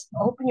 and just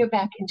open your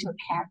back into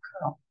a cat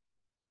curl.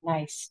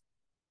 Nice.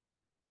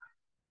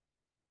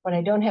 What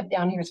I don't have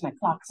down here is my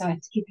clock, so I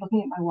have to keep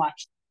looking at my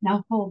watch.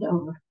 Now fold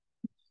over.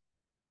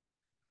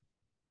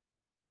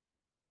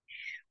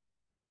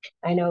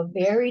 I know,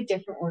 very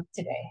different work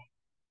today.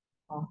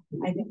 Well,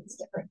 I think it's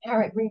different. All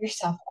right, bring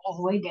yourself all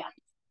the way down.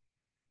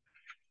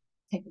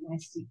 Take a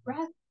nice deep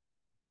breath.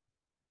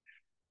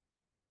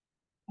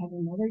 Have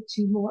another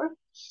 2 more.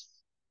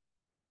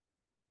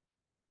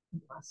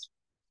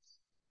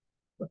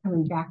 We're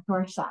coming back to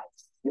our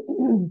sides.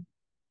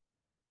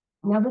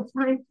 Now this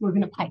time we're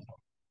going to pike.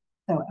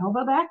 So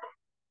elbow back,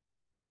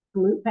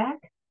 glute back,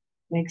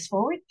 legs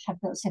forward, tuck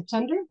those hips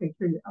under, make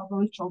sure your elbow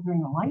and shoulder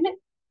in alignment.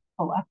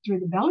 Pull up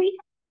through the belly.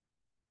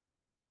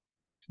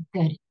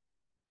 Good.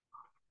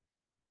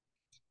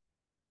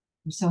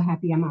 I'm so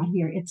happy I'm out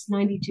here. It's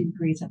 92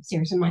 degrees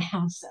upstairs in my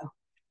house, so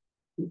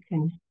you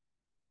can.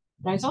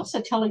 But I was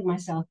also telling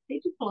myself, they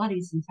do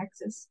Pilates in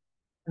Texas,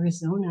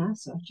 Arizona,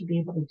 so I should be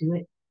able to do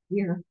it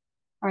here.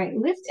 All right,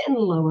 lift and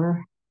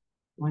lower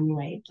one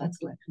leg. Let's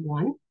lift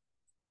 1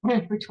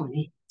 for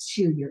 20.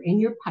 2, you're in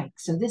your pike.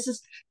 So this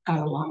has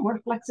got a lot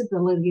more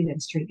flexibility than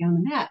straight down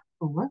the mat.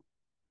 4.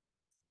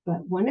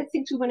 But one of the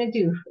things we want to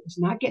do is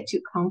not get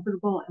too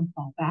comfortable and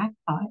fall back.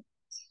 5.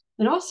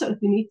 And also, if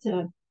you need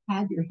to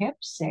pad your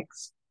hips,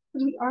 6,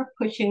 because we are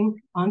pushing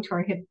onto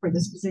our hip for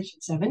this position.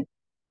 7,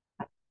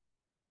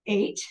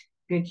 8,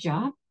 good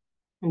job.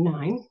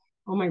 9,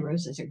 all my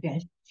roses are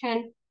dead.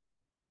 10,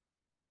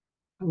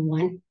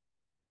 1,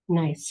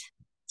 nice.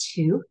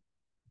 2,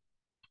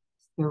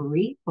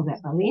 3, pull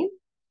that belly in.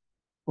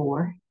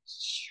 4,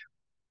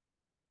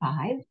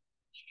 5,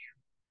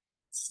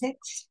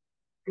 6,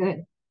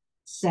 good.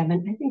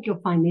 7, I think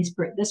you'll find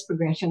this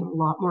progression a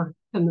lot more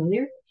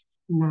familiar.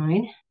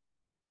 9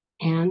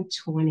 and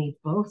 20,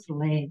 both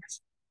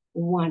legs.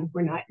 1,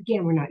 we're not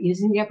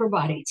using the upper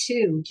body.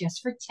 2,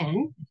 just for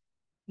 10.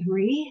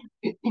 3,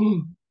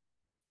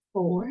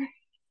 4,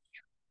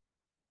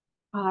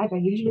 5. I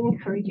usually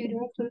encourage you to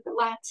include the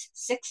lats.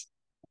 6,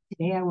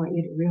 today I want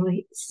you to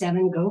really,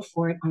 7, go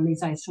for it on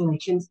these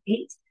isolations.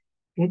 8,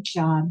 good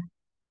job.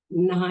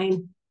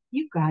 9,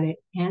 you got it.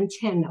 And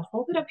 10, now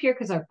hold it up here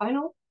because our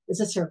final is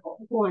a circle.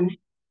 1,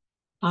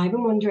 5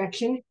 in one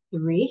direction.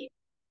 3,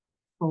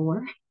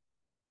 4,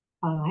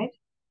 5,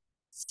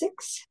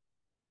 6,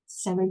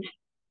 7,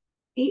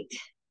 8,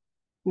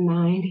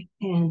 9,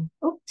 and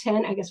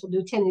 10. I guess we'll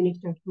do 10 in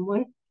each direction.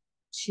 1,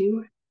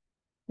 2,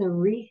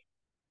 3,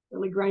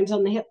 really grinds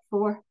on the hip.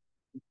 4,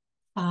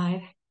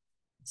 5,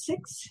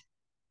 6,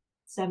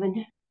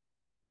 7,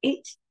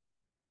 8,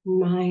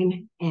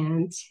 9,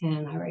 and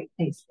 10. All right,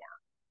 face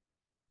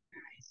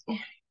down. All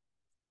right.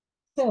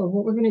 So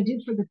what we're going to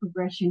do for the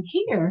progression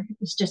here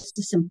is just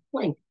a simple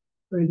plank.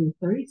 We're going to do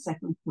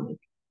 30-second plank.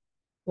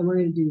 Then we're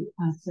going to do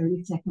a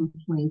 30-second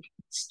plank.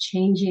 It's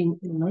changing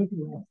the leg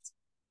lift.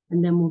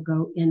 And then we'll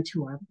go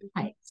into our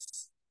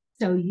pikes.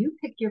 So you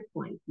pick your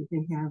plank. You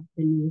can have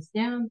the knees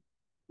down,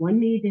 one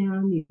knee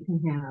down. You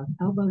can have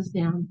elbows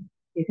down.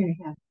 You're going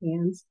to have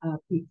hands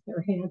up,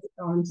 or hands,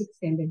 arms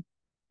extended.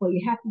 What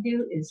you have to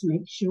do is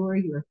make sure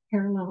you're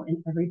parallel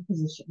in every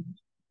position.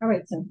 All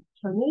right, so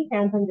for me,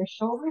 hands on your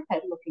shoulder,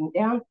 head looking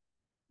down,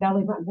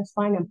 belly button to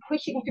spine. I'm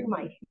pushing through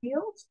my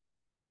heels.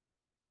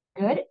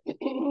 Good.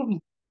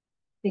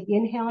 Big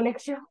inhale and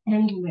exhale,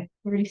 and lift.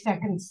 30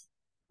 seconds.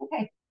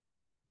 Okay.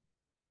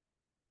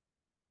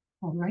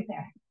 Hold right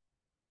there.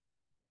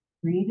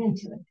 Breathe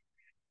into it.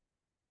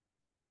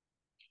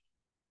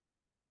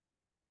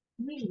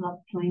 We love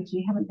planks.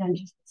 We haven't done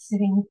just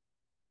sitting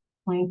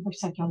plank for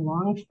such a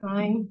long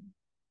time.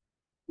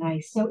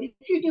 Nice. So if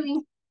you're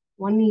doing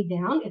one knee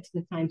down, it's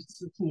the time to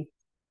switch knees.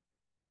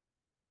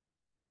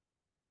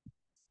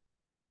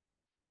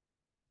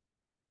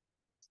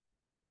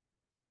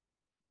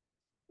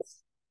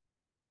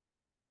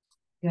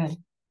 Good.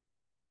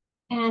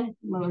 And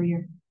lower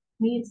your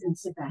knees and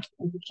sit back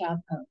into child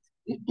pose.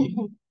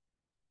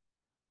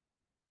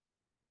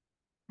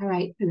 All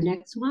right, for the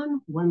next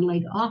one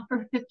leg off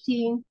for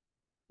 15,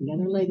 the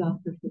other leg off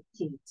for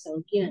 15.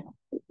 So again,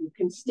 you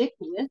can stick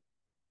with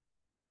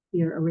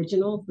your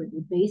original for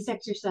the base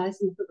exercise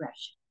and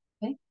progression,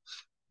 okay?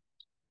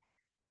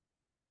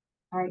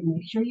 All right,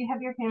 make sure you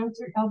have your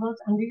hands or elbows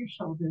under your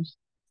shoulders.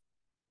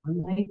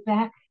 One leg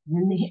back,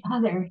 then the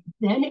other.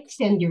 Then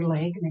extend your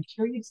leg. Make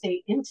sure you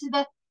stay into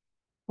the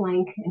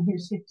plank. And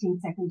here's 15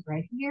 seconds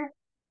right here.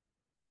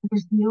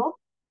 Here's heel.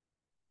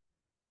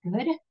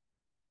 Good.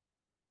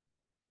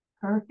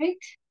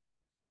 Perfect.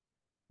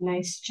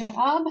 Nice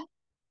job.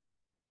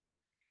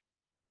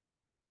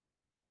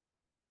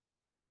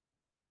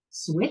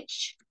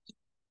 Switch.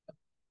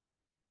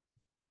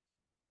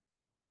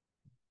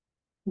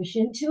 Push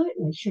into it.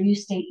 Make sure you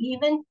stay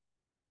even.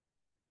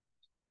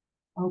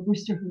 Oh,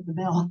 Rooster heard the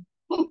bell.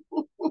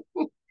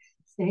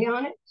 Stay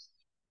on it.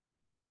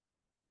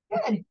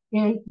 Good.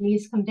 And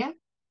knees come down.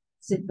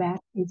 Sit back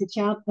into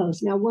child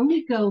pose. Now, when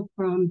we go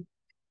from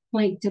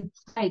plank to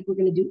pike, we're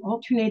going to do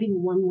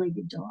alternating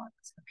one-legged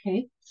dogs,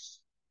 okay?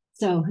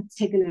 So let's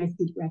take a nice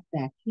deep breath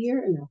back here,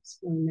 and I'll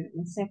explain that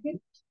in a second.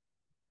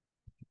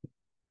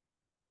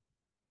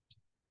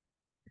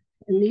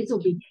 And these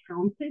will be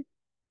counted.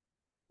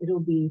 It'll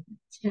be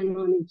 10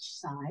 on each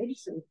side.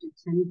 So we'll do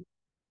 10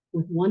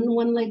 with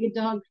one-legged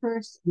dog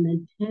first, and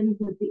then 10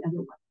 with the other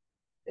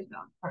one-legged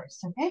dog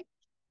first, okay?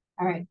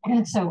 All right,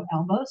 and so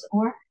elbows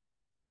or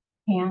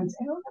hands.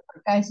 And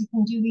remember, guys, you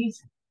can do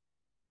these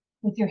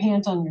with your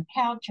hands on your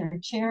couch or a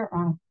chair,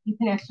 or you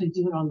can actually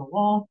do it on the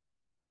wall,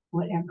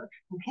 whatever,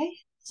 okay?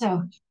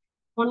 So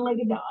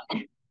one-legged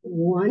dog.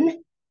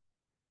 1,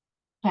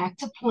 back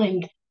to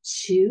plank.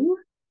 2,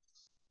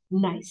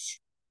 nice.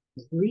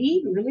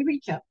 3, really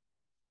reach up.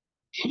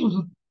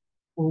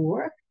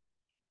 4,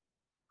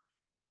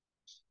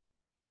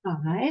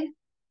 5,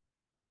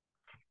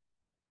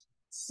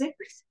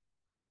 6,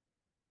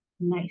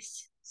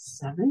 nice.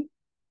 7,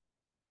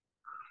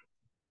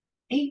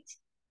 8,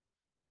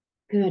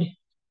 good.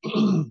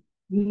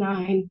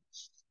 9,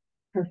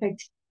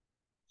 perfect.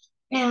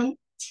 And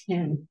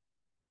 10.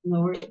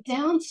 Lower it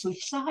down,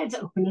 switch sides,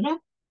 open it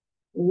up.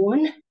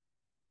 1,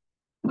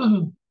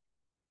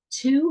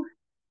 2,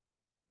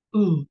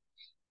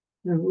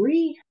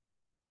 3,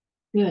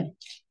 good.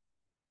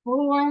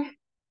 4,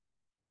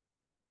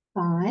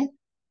 5,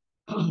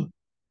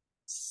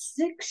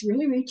 6,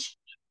 really reach.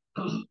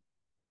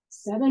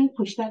 7,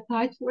 push that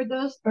thigh toward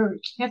those, or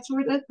head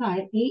toward that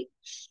thigh. 8,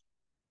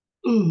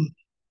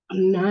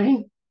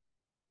 9,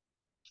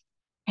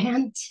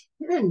 and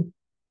 10.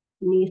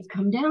 Knees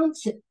come down,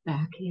 sit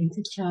back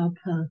into child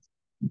pose.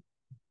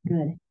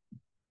 Good.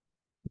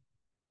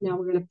 Now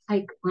we're going to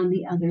pike on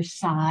the other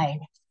side.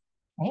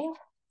 Okay,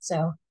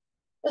 so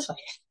this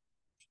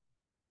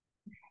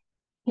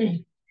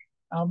way.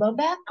 Elbow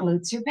back,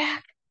 glutes are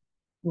back,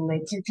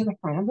 legs are to the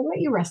front. I'm going to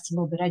let you rest a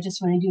little bit. I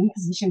just want to do in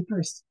position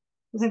first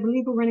because I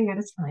believe we're running out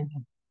of time.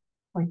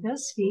 Point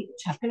those feet,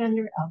 tuck it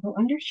under, elbow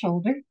under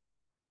shoulder.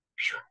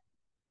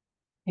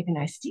 Take a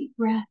nice deep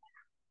breath.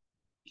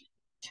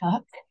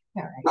 Tuck.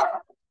 All right.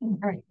 All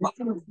right.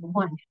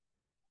 1,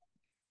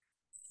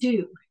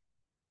 2,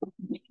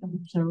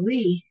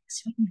 3,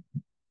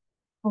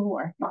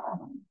 4,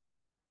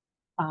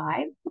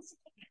 5,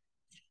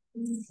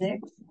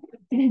 6,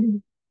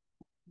 7,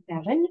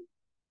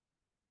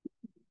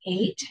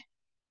 8,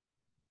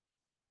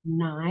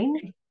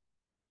 9,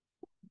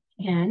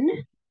 10.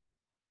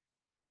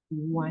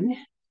 1,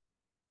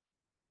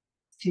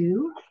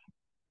 2,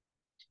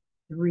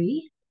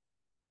 3,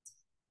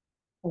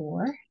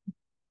 4,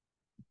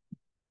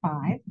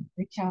 5,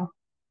 reach out,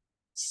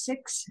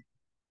 6,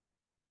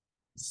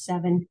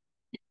 7,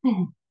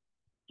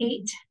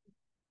 8,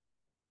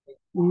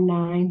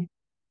 9,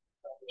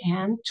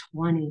 and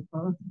 20.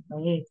 Both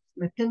legs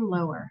lift and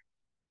lower.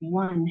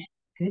 1,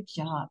 good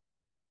job.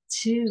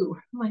 2,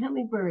 my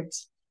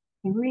hummingbirds.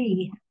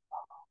 3,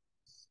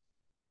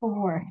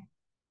 4,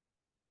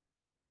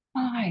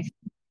 5,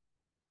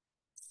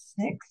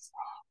 6.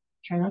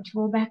 Try not to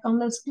roll back on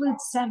those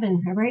glutes.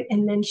 7, all right?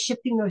 And then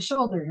shifting those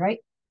shoulders, right?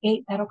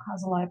 8, that'll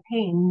cause a lot of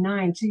pain.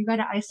 9, so you got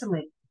to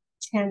isolate.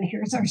 10,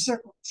 here's our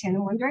circle. 10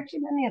 in one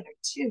direction, then the other.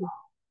 2,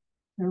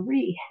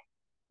 3,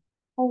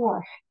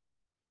 4,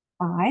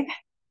 5,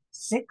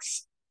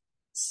 6,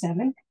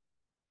 7,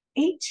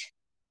 8,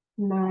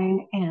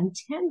 9, and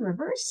 10.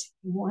 Reverse.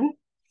 1,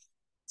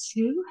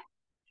 2,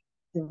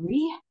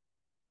 3,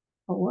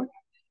 4,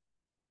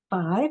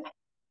 5,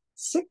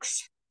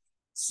 6,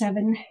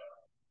 7,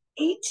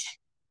 8,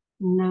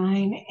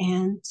 9,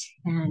 and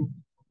 10.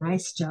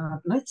 Nice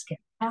job. Let's get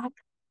back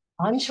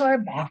onto our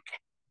back.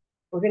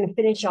 We're going to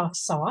finish off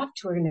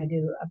soft. We're going to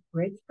do a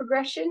bridge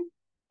progression,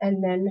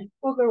 and then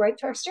we'll go right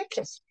to our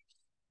stretches.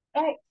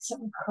 All right, so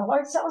we curl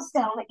ourselves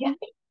down again.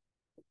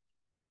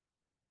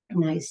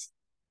 Nice.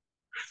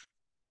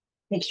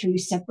 Make sure you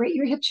separate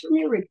your hips from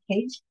your rib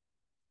cage.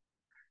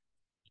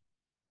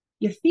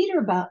 Your feet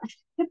are about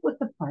hip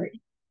width apart.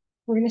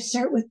 We're going to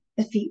start with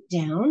the feet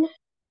down,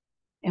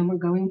 and we're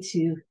going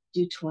to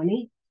do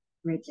 20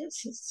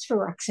 bridges. This is for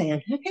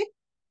Roxanne. Okay.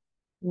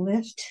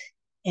 Lift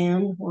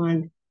and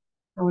 1.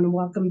 I want to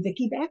welcome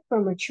Vicki back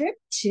from her trip.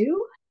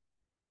 2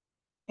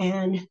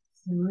 and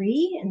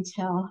 3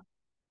 until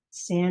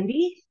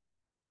Sandy.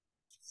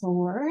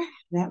 4.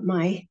 That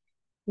my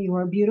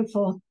your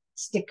beautiful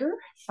sticker.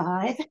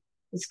 5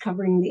 is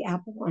covering the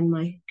apple on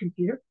my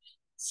computer.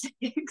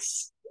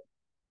 6.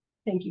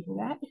 Thank you for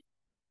that.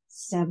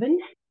 7,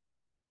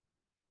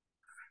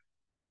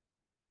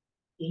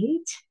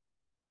 8,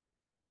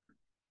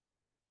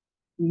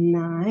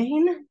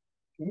 9.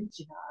 Good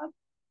job.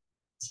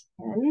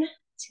 10.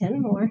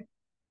 10 more.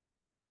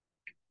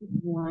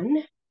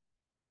 1,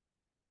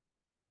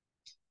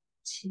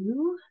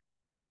 2.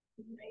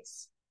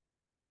 Nice.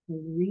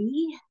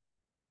 3,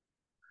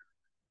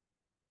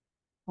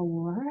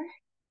 4.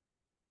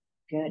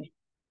 Good.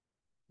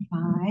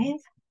 5,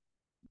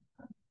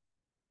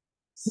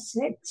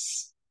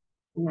 6.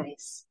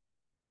 Nice.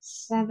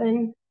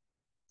 7,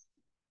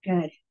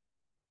 Good.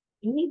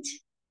 8.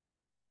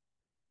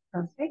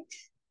 Perfect.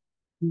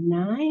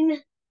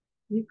 9.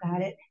 You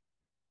got it.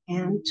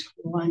 And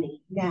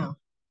 20. Now,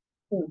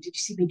 oh, did you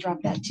see me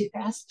drop that too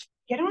fast?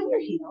 Get on your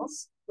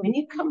heels. When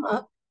you come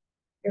up,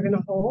 you're going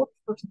to hold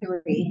for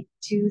 3,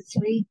 2,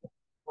 3,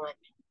 1.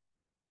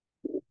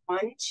 1,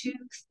 2,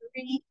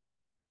 3,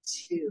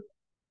 2.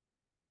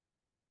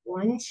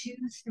 1, 2,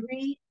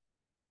 3,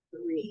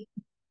 3.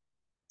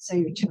 So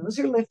your toes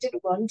are lifted.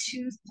 1,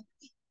 2,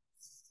 3,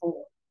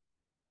 4.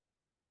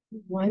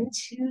 1,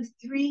 2,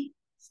 3,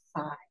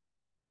 5.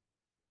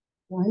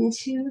 1,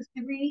 2,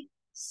 3,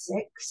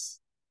 6.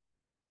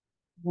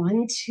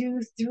 1,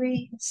 2,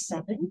 3,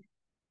 7.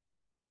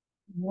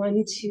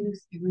 1, 2,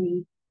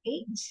 3,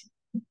 8.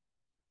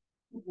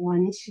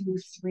 1, 2,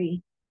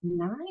 3,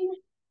 9.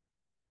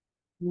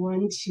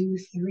 1, 2,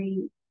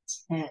 3,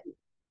 10.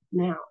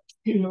 Now,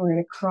 we're going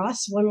to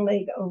cross one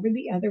leg over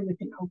the other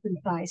with an open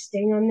thigh,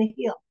 staying on the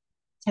heel.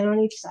 10 on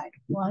each side.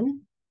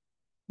 1,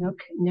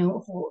 no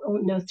hold, oh,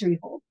 no 3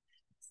 hold.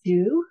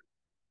 2,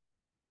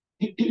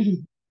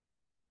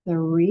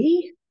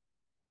 3,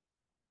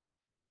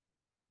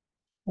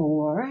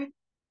 4.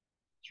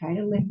 Try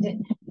to lift it.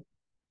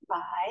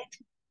 5.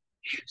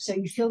 So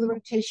you feel the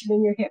rotation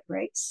in your hip,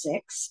 right?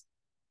 6,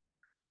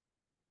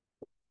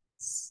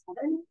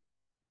 7,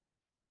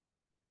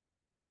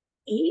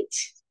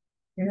 8.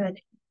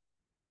 Good.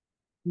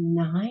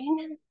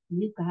 9.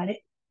 You got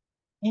it.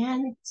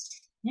 And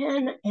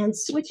 10. And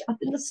switch up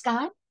in the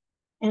sky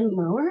and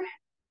lower.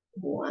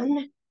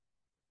 1,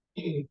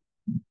 2.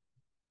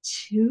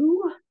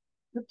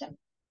 Lift up.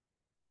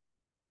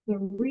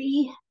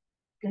 3.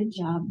 Good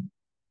job.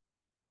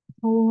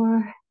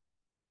 4,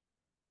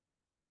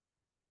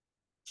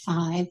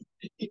 5,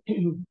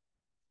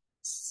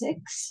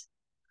 6,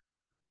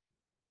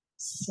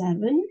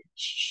 7,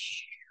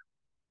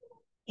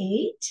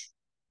 8,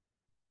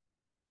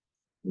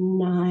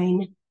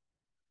 9,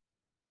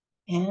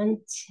 and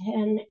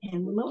 10.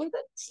 And lower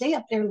the, stay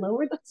up there,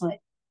 lower the foot,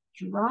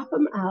 drop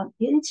them out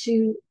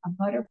into a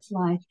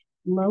butterfly,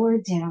 lower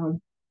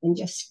down, and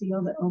just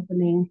feel the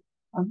opening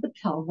of the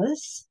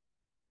pelvis.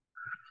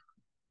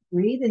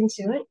 Breathe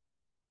into it.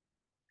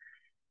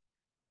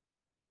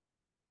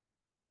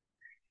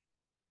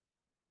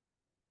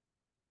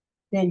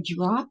 Then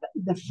drop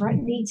the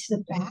front knee to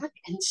the back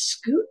and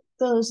scoot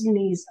those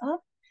knees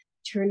up,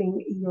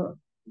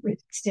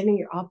 extending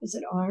your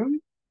opposite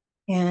arm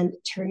and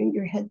turning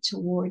your head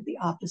toward the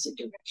opposite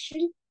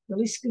direction.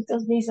 Really scoot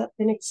those knees up,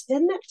 then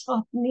extend that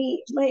top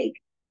leg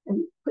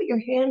and put your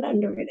hand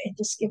under it and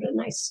just give it a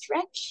nice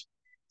stretch.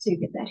 So you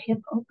get that hip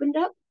opened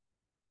up.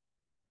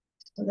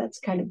 So that's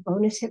kind of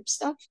bonus hip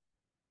stuff.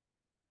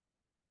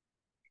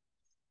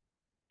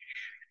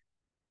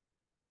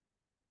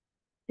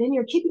 Then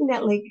you're keeping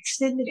that leg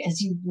extended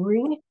as you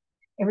bring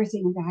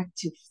everything back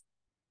to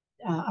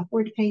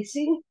upward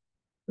facing.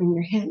 Bring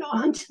your hand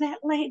onto that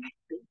leg.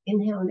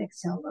 Inhale and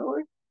exhale,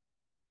 lower.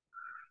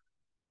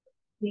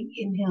 Big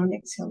inhale and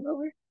exhale,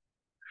 lower.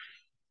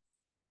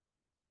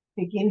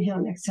 Big inhale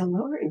and exhale,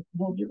 lower, and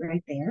hold it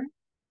right there.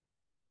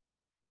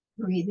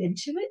 Breathe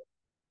into it.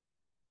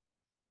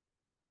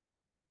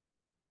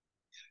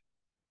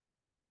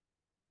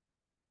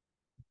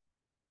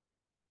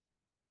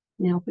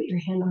 Now put your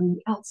hand on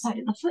the outside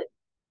of the foot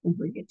and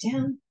bring it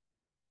down.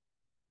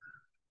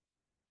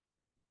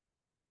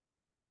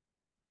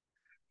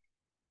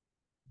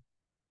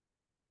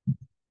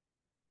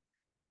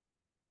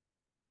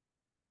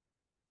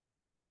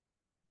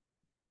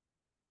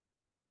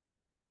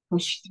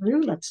 Push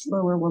through. Let's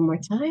lower one more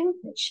time.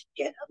 It should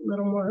get a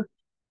little more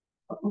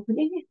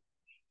opening.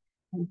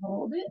 And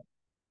hold it.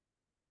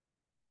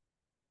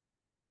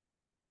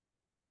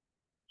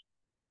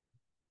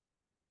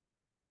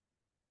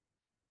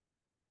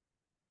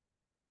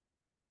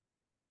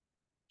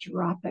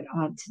 Drop it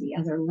onto the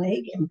other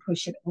leg and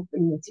push it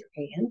open with your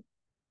hand.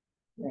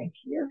 Right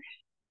here.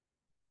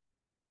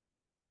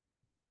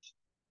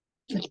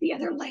 Lift the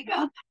other leg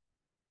up.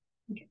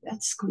 Get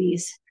that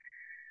squeeze.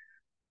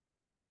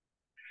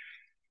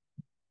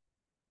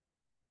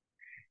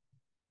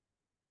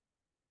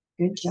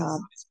 Good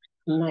job.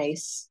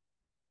 Nice.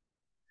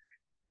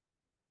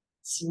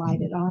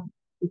 Slide it off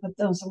and put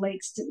those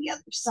legs to the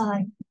other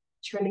side,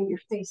 turning your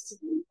face to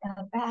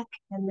the back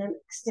and then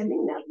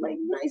extending that leg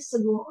nice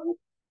and long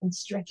and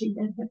stretching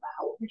that hip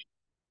outward.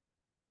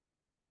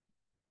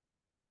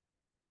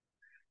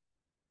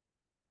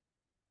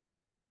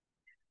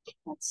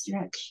 That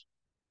stretch.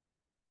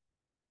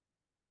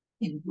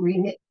 And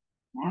bring it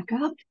back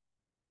up.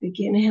 Big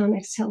inhale and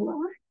exhale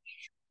lower.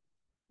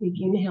 Big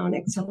inhale and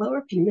exhale lower.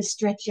 If you missed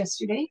stretch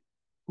yesterday,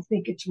 I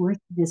think it's worth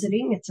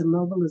visiting. It's a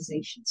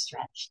mobilization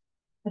stretch.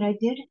 But I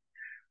did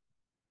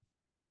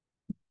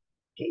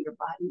get your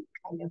body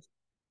kind of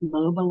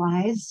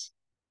mobilized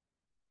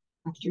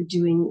after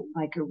doing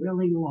like a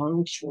really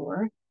long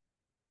chore,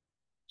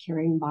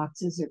 carrying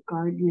boxes or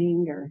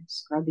gardening or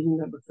scrubbing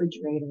the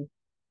refrigerator.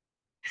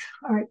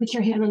 All right, put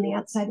your hand on the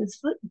outside of the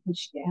foot and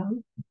push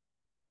down.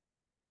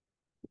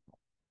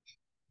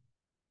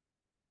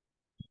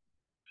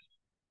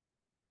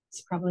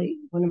 It's probably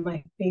one of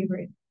my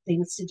favorite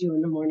things to do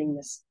in the morning,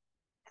 this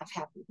have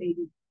happy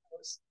baby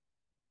pose.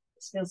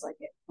 This feels like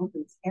it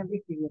opens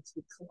everything that's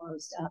been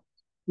closed up.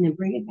 And then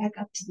bring it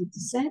back up to the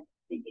descent.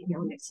 Big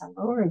inhale and exhale,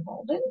 lower and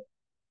hold it.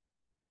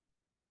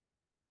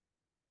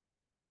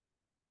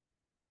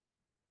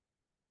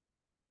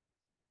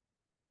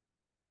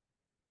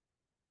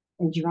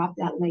 And drop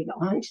that leg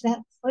onto that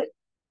foot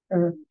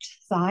or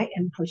thigh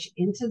and push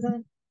into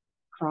the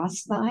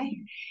cross thigh.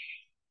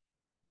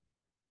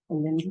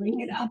 And then bring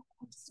it up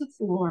to the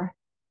floor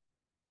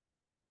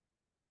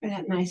for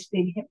that nice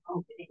big hip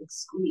opening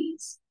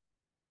squeeze.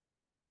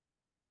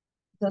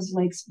 Those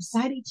legs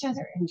beside each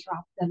other and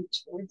drop them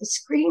toward the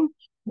screen.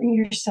 Bring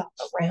yourself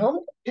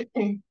around.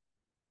 And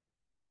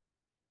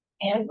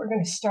we're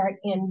going to start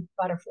in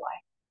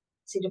butterfly.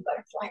 Seated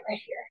butterfly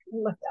right here.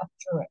 Lift up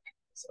through it.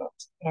 So what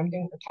I'm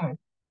doing for time.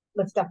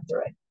 Lift up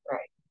through it.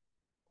 Right.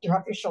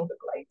 Drop your shoulder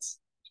blades.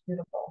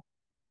 Beautiful.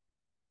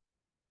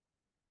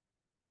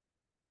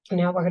 And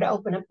now we're going to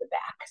open up the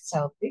back.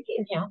 So big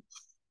inhale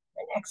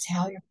and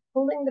exhale. You're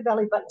pulling the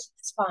belly button to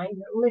the spine.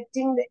 You're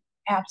lifting the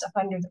abs up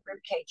under the rib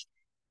cage.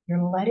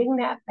 You're letting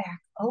that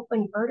back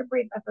open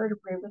vertebrae by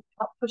vertebrae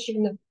without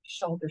pushing the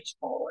shoulders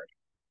forward.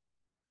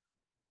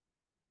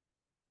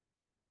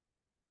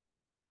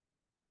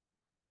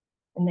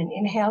 And then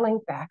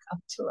inhaling back up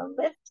to a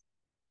lift.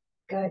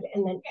 Good.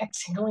 And then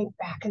exhaling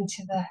back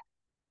into the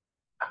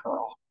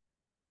curl.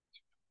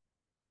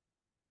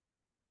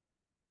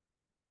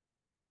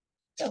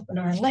 Open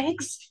our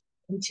legs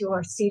into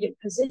our seated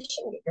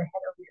position. Get your head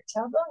over your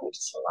tailbone. You're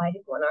just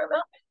sliding one arm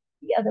out.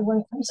 The other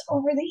one comes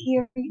over the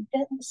ear. You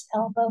bend this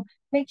elbow.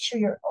 Make sure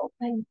you're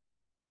open.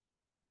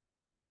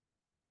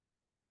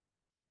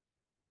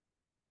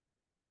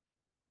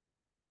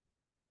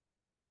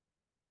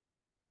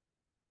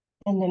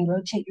 And then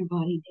rotate your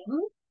body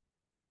down.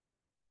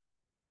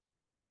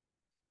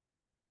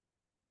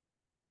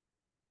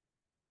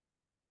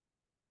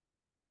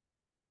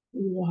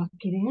 Walk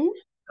it in.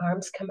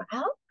 Arms come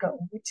out. Go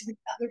over to the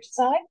other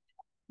side.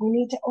 We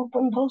need to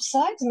open both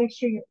sides. Make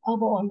sure your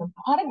elbow on the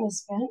bottom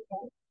is bent and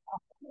the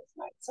top is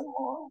nice and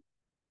long.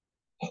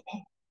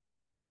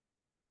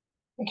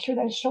 Make sure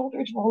that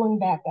shoulder's rolling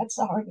back. That's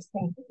the hardest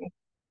thing for me.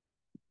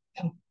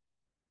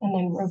 And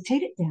then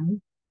rotate it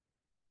down.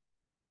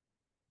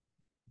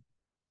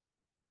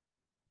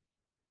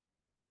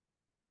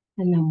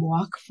 And then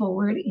walk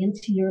forward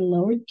into your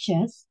lowered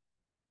chest.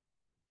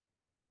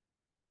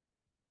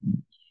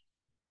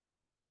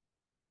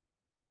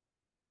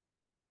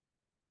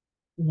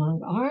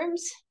 Long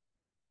arms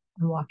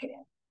and walk it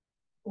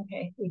in.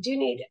 Okay, we do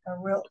need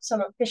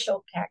some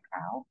official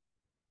cat-cow.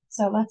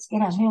 So let's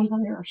get our hands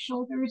under our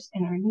shoulders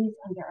and our knees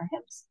under our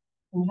hips.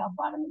 Inhale,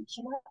 bottom and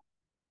chin up.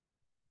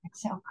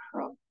 Exhale,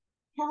 curl.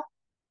 Cat.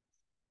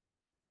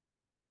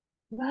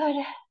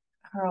 Good.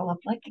 Curl up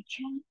like a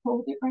cat.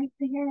 Hold it right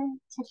there.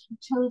 Touch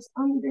your toes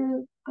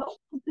under. Go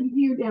up into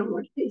your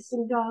downward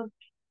facing dog.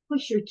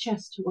 Push your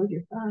chest toward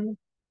your thigh.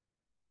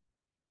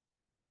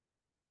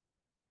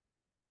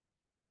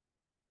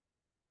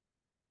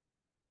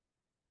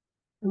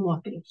 And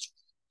walk it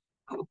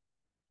in.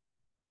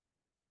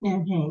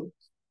 And hang.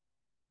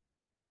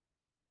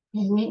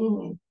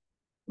 Hang.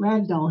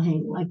 Ragdoll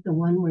hang, like the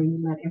one where you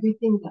let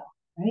everything go,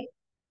 right?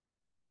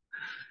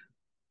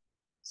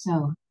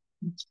 So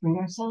let's bring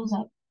ourselves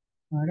up,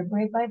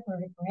 vertebrae by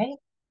vertebrae.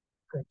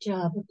 Good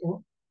job.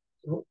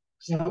 Don't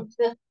jump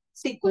the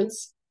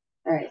sequence.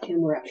 All right,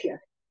 and we're up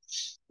here.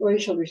 Roll your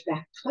shoulders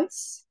back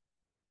twice.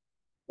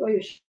 Roll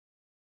your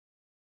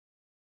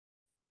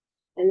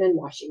and then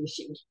washing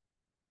machine.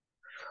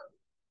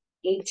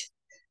 8,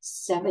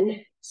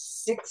 7,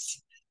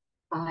 6,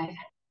 5,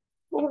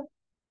 4,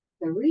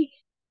 3,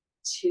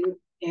 2,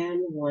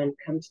 and 1.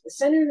 Come to the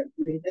center,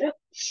 breathe it up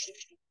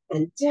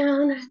and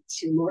down.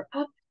 2 more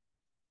up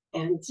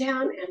and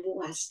down. And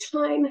last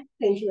time,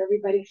 thank you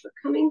everybody for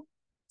coming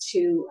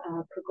to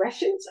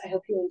progressions. I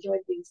hope you enjoyed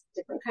these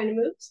different kind of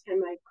moves and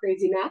my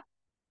crazy math.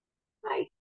 Bye.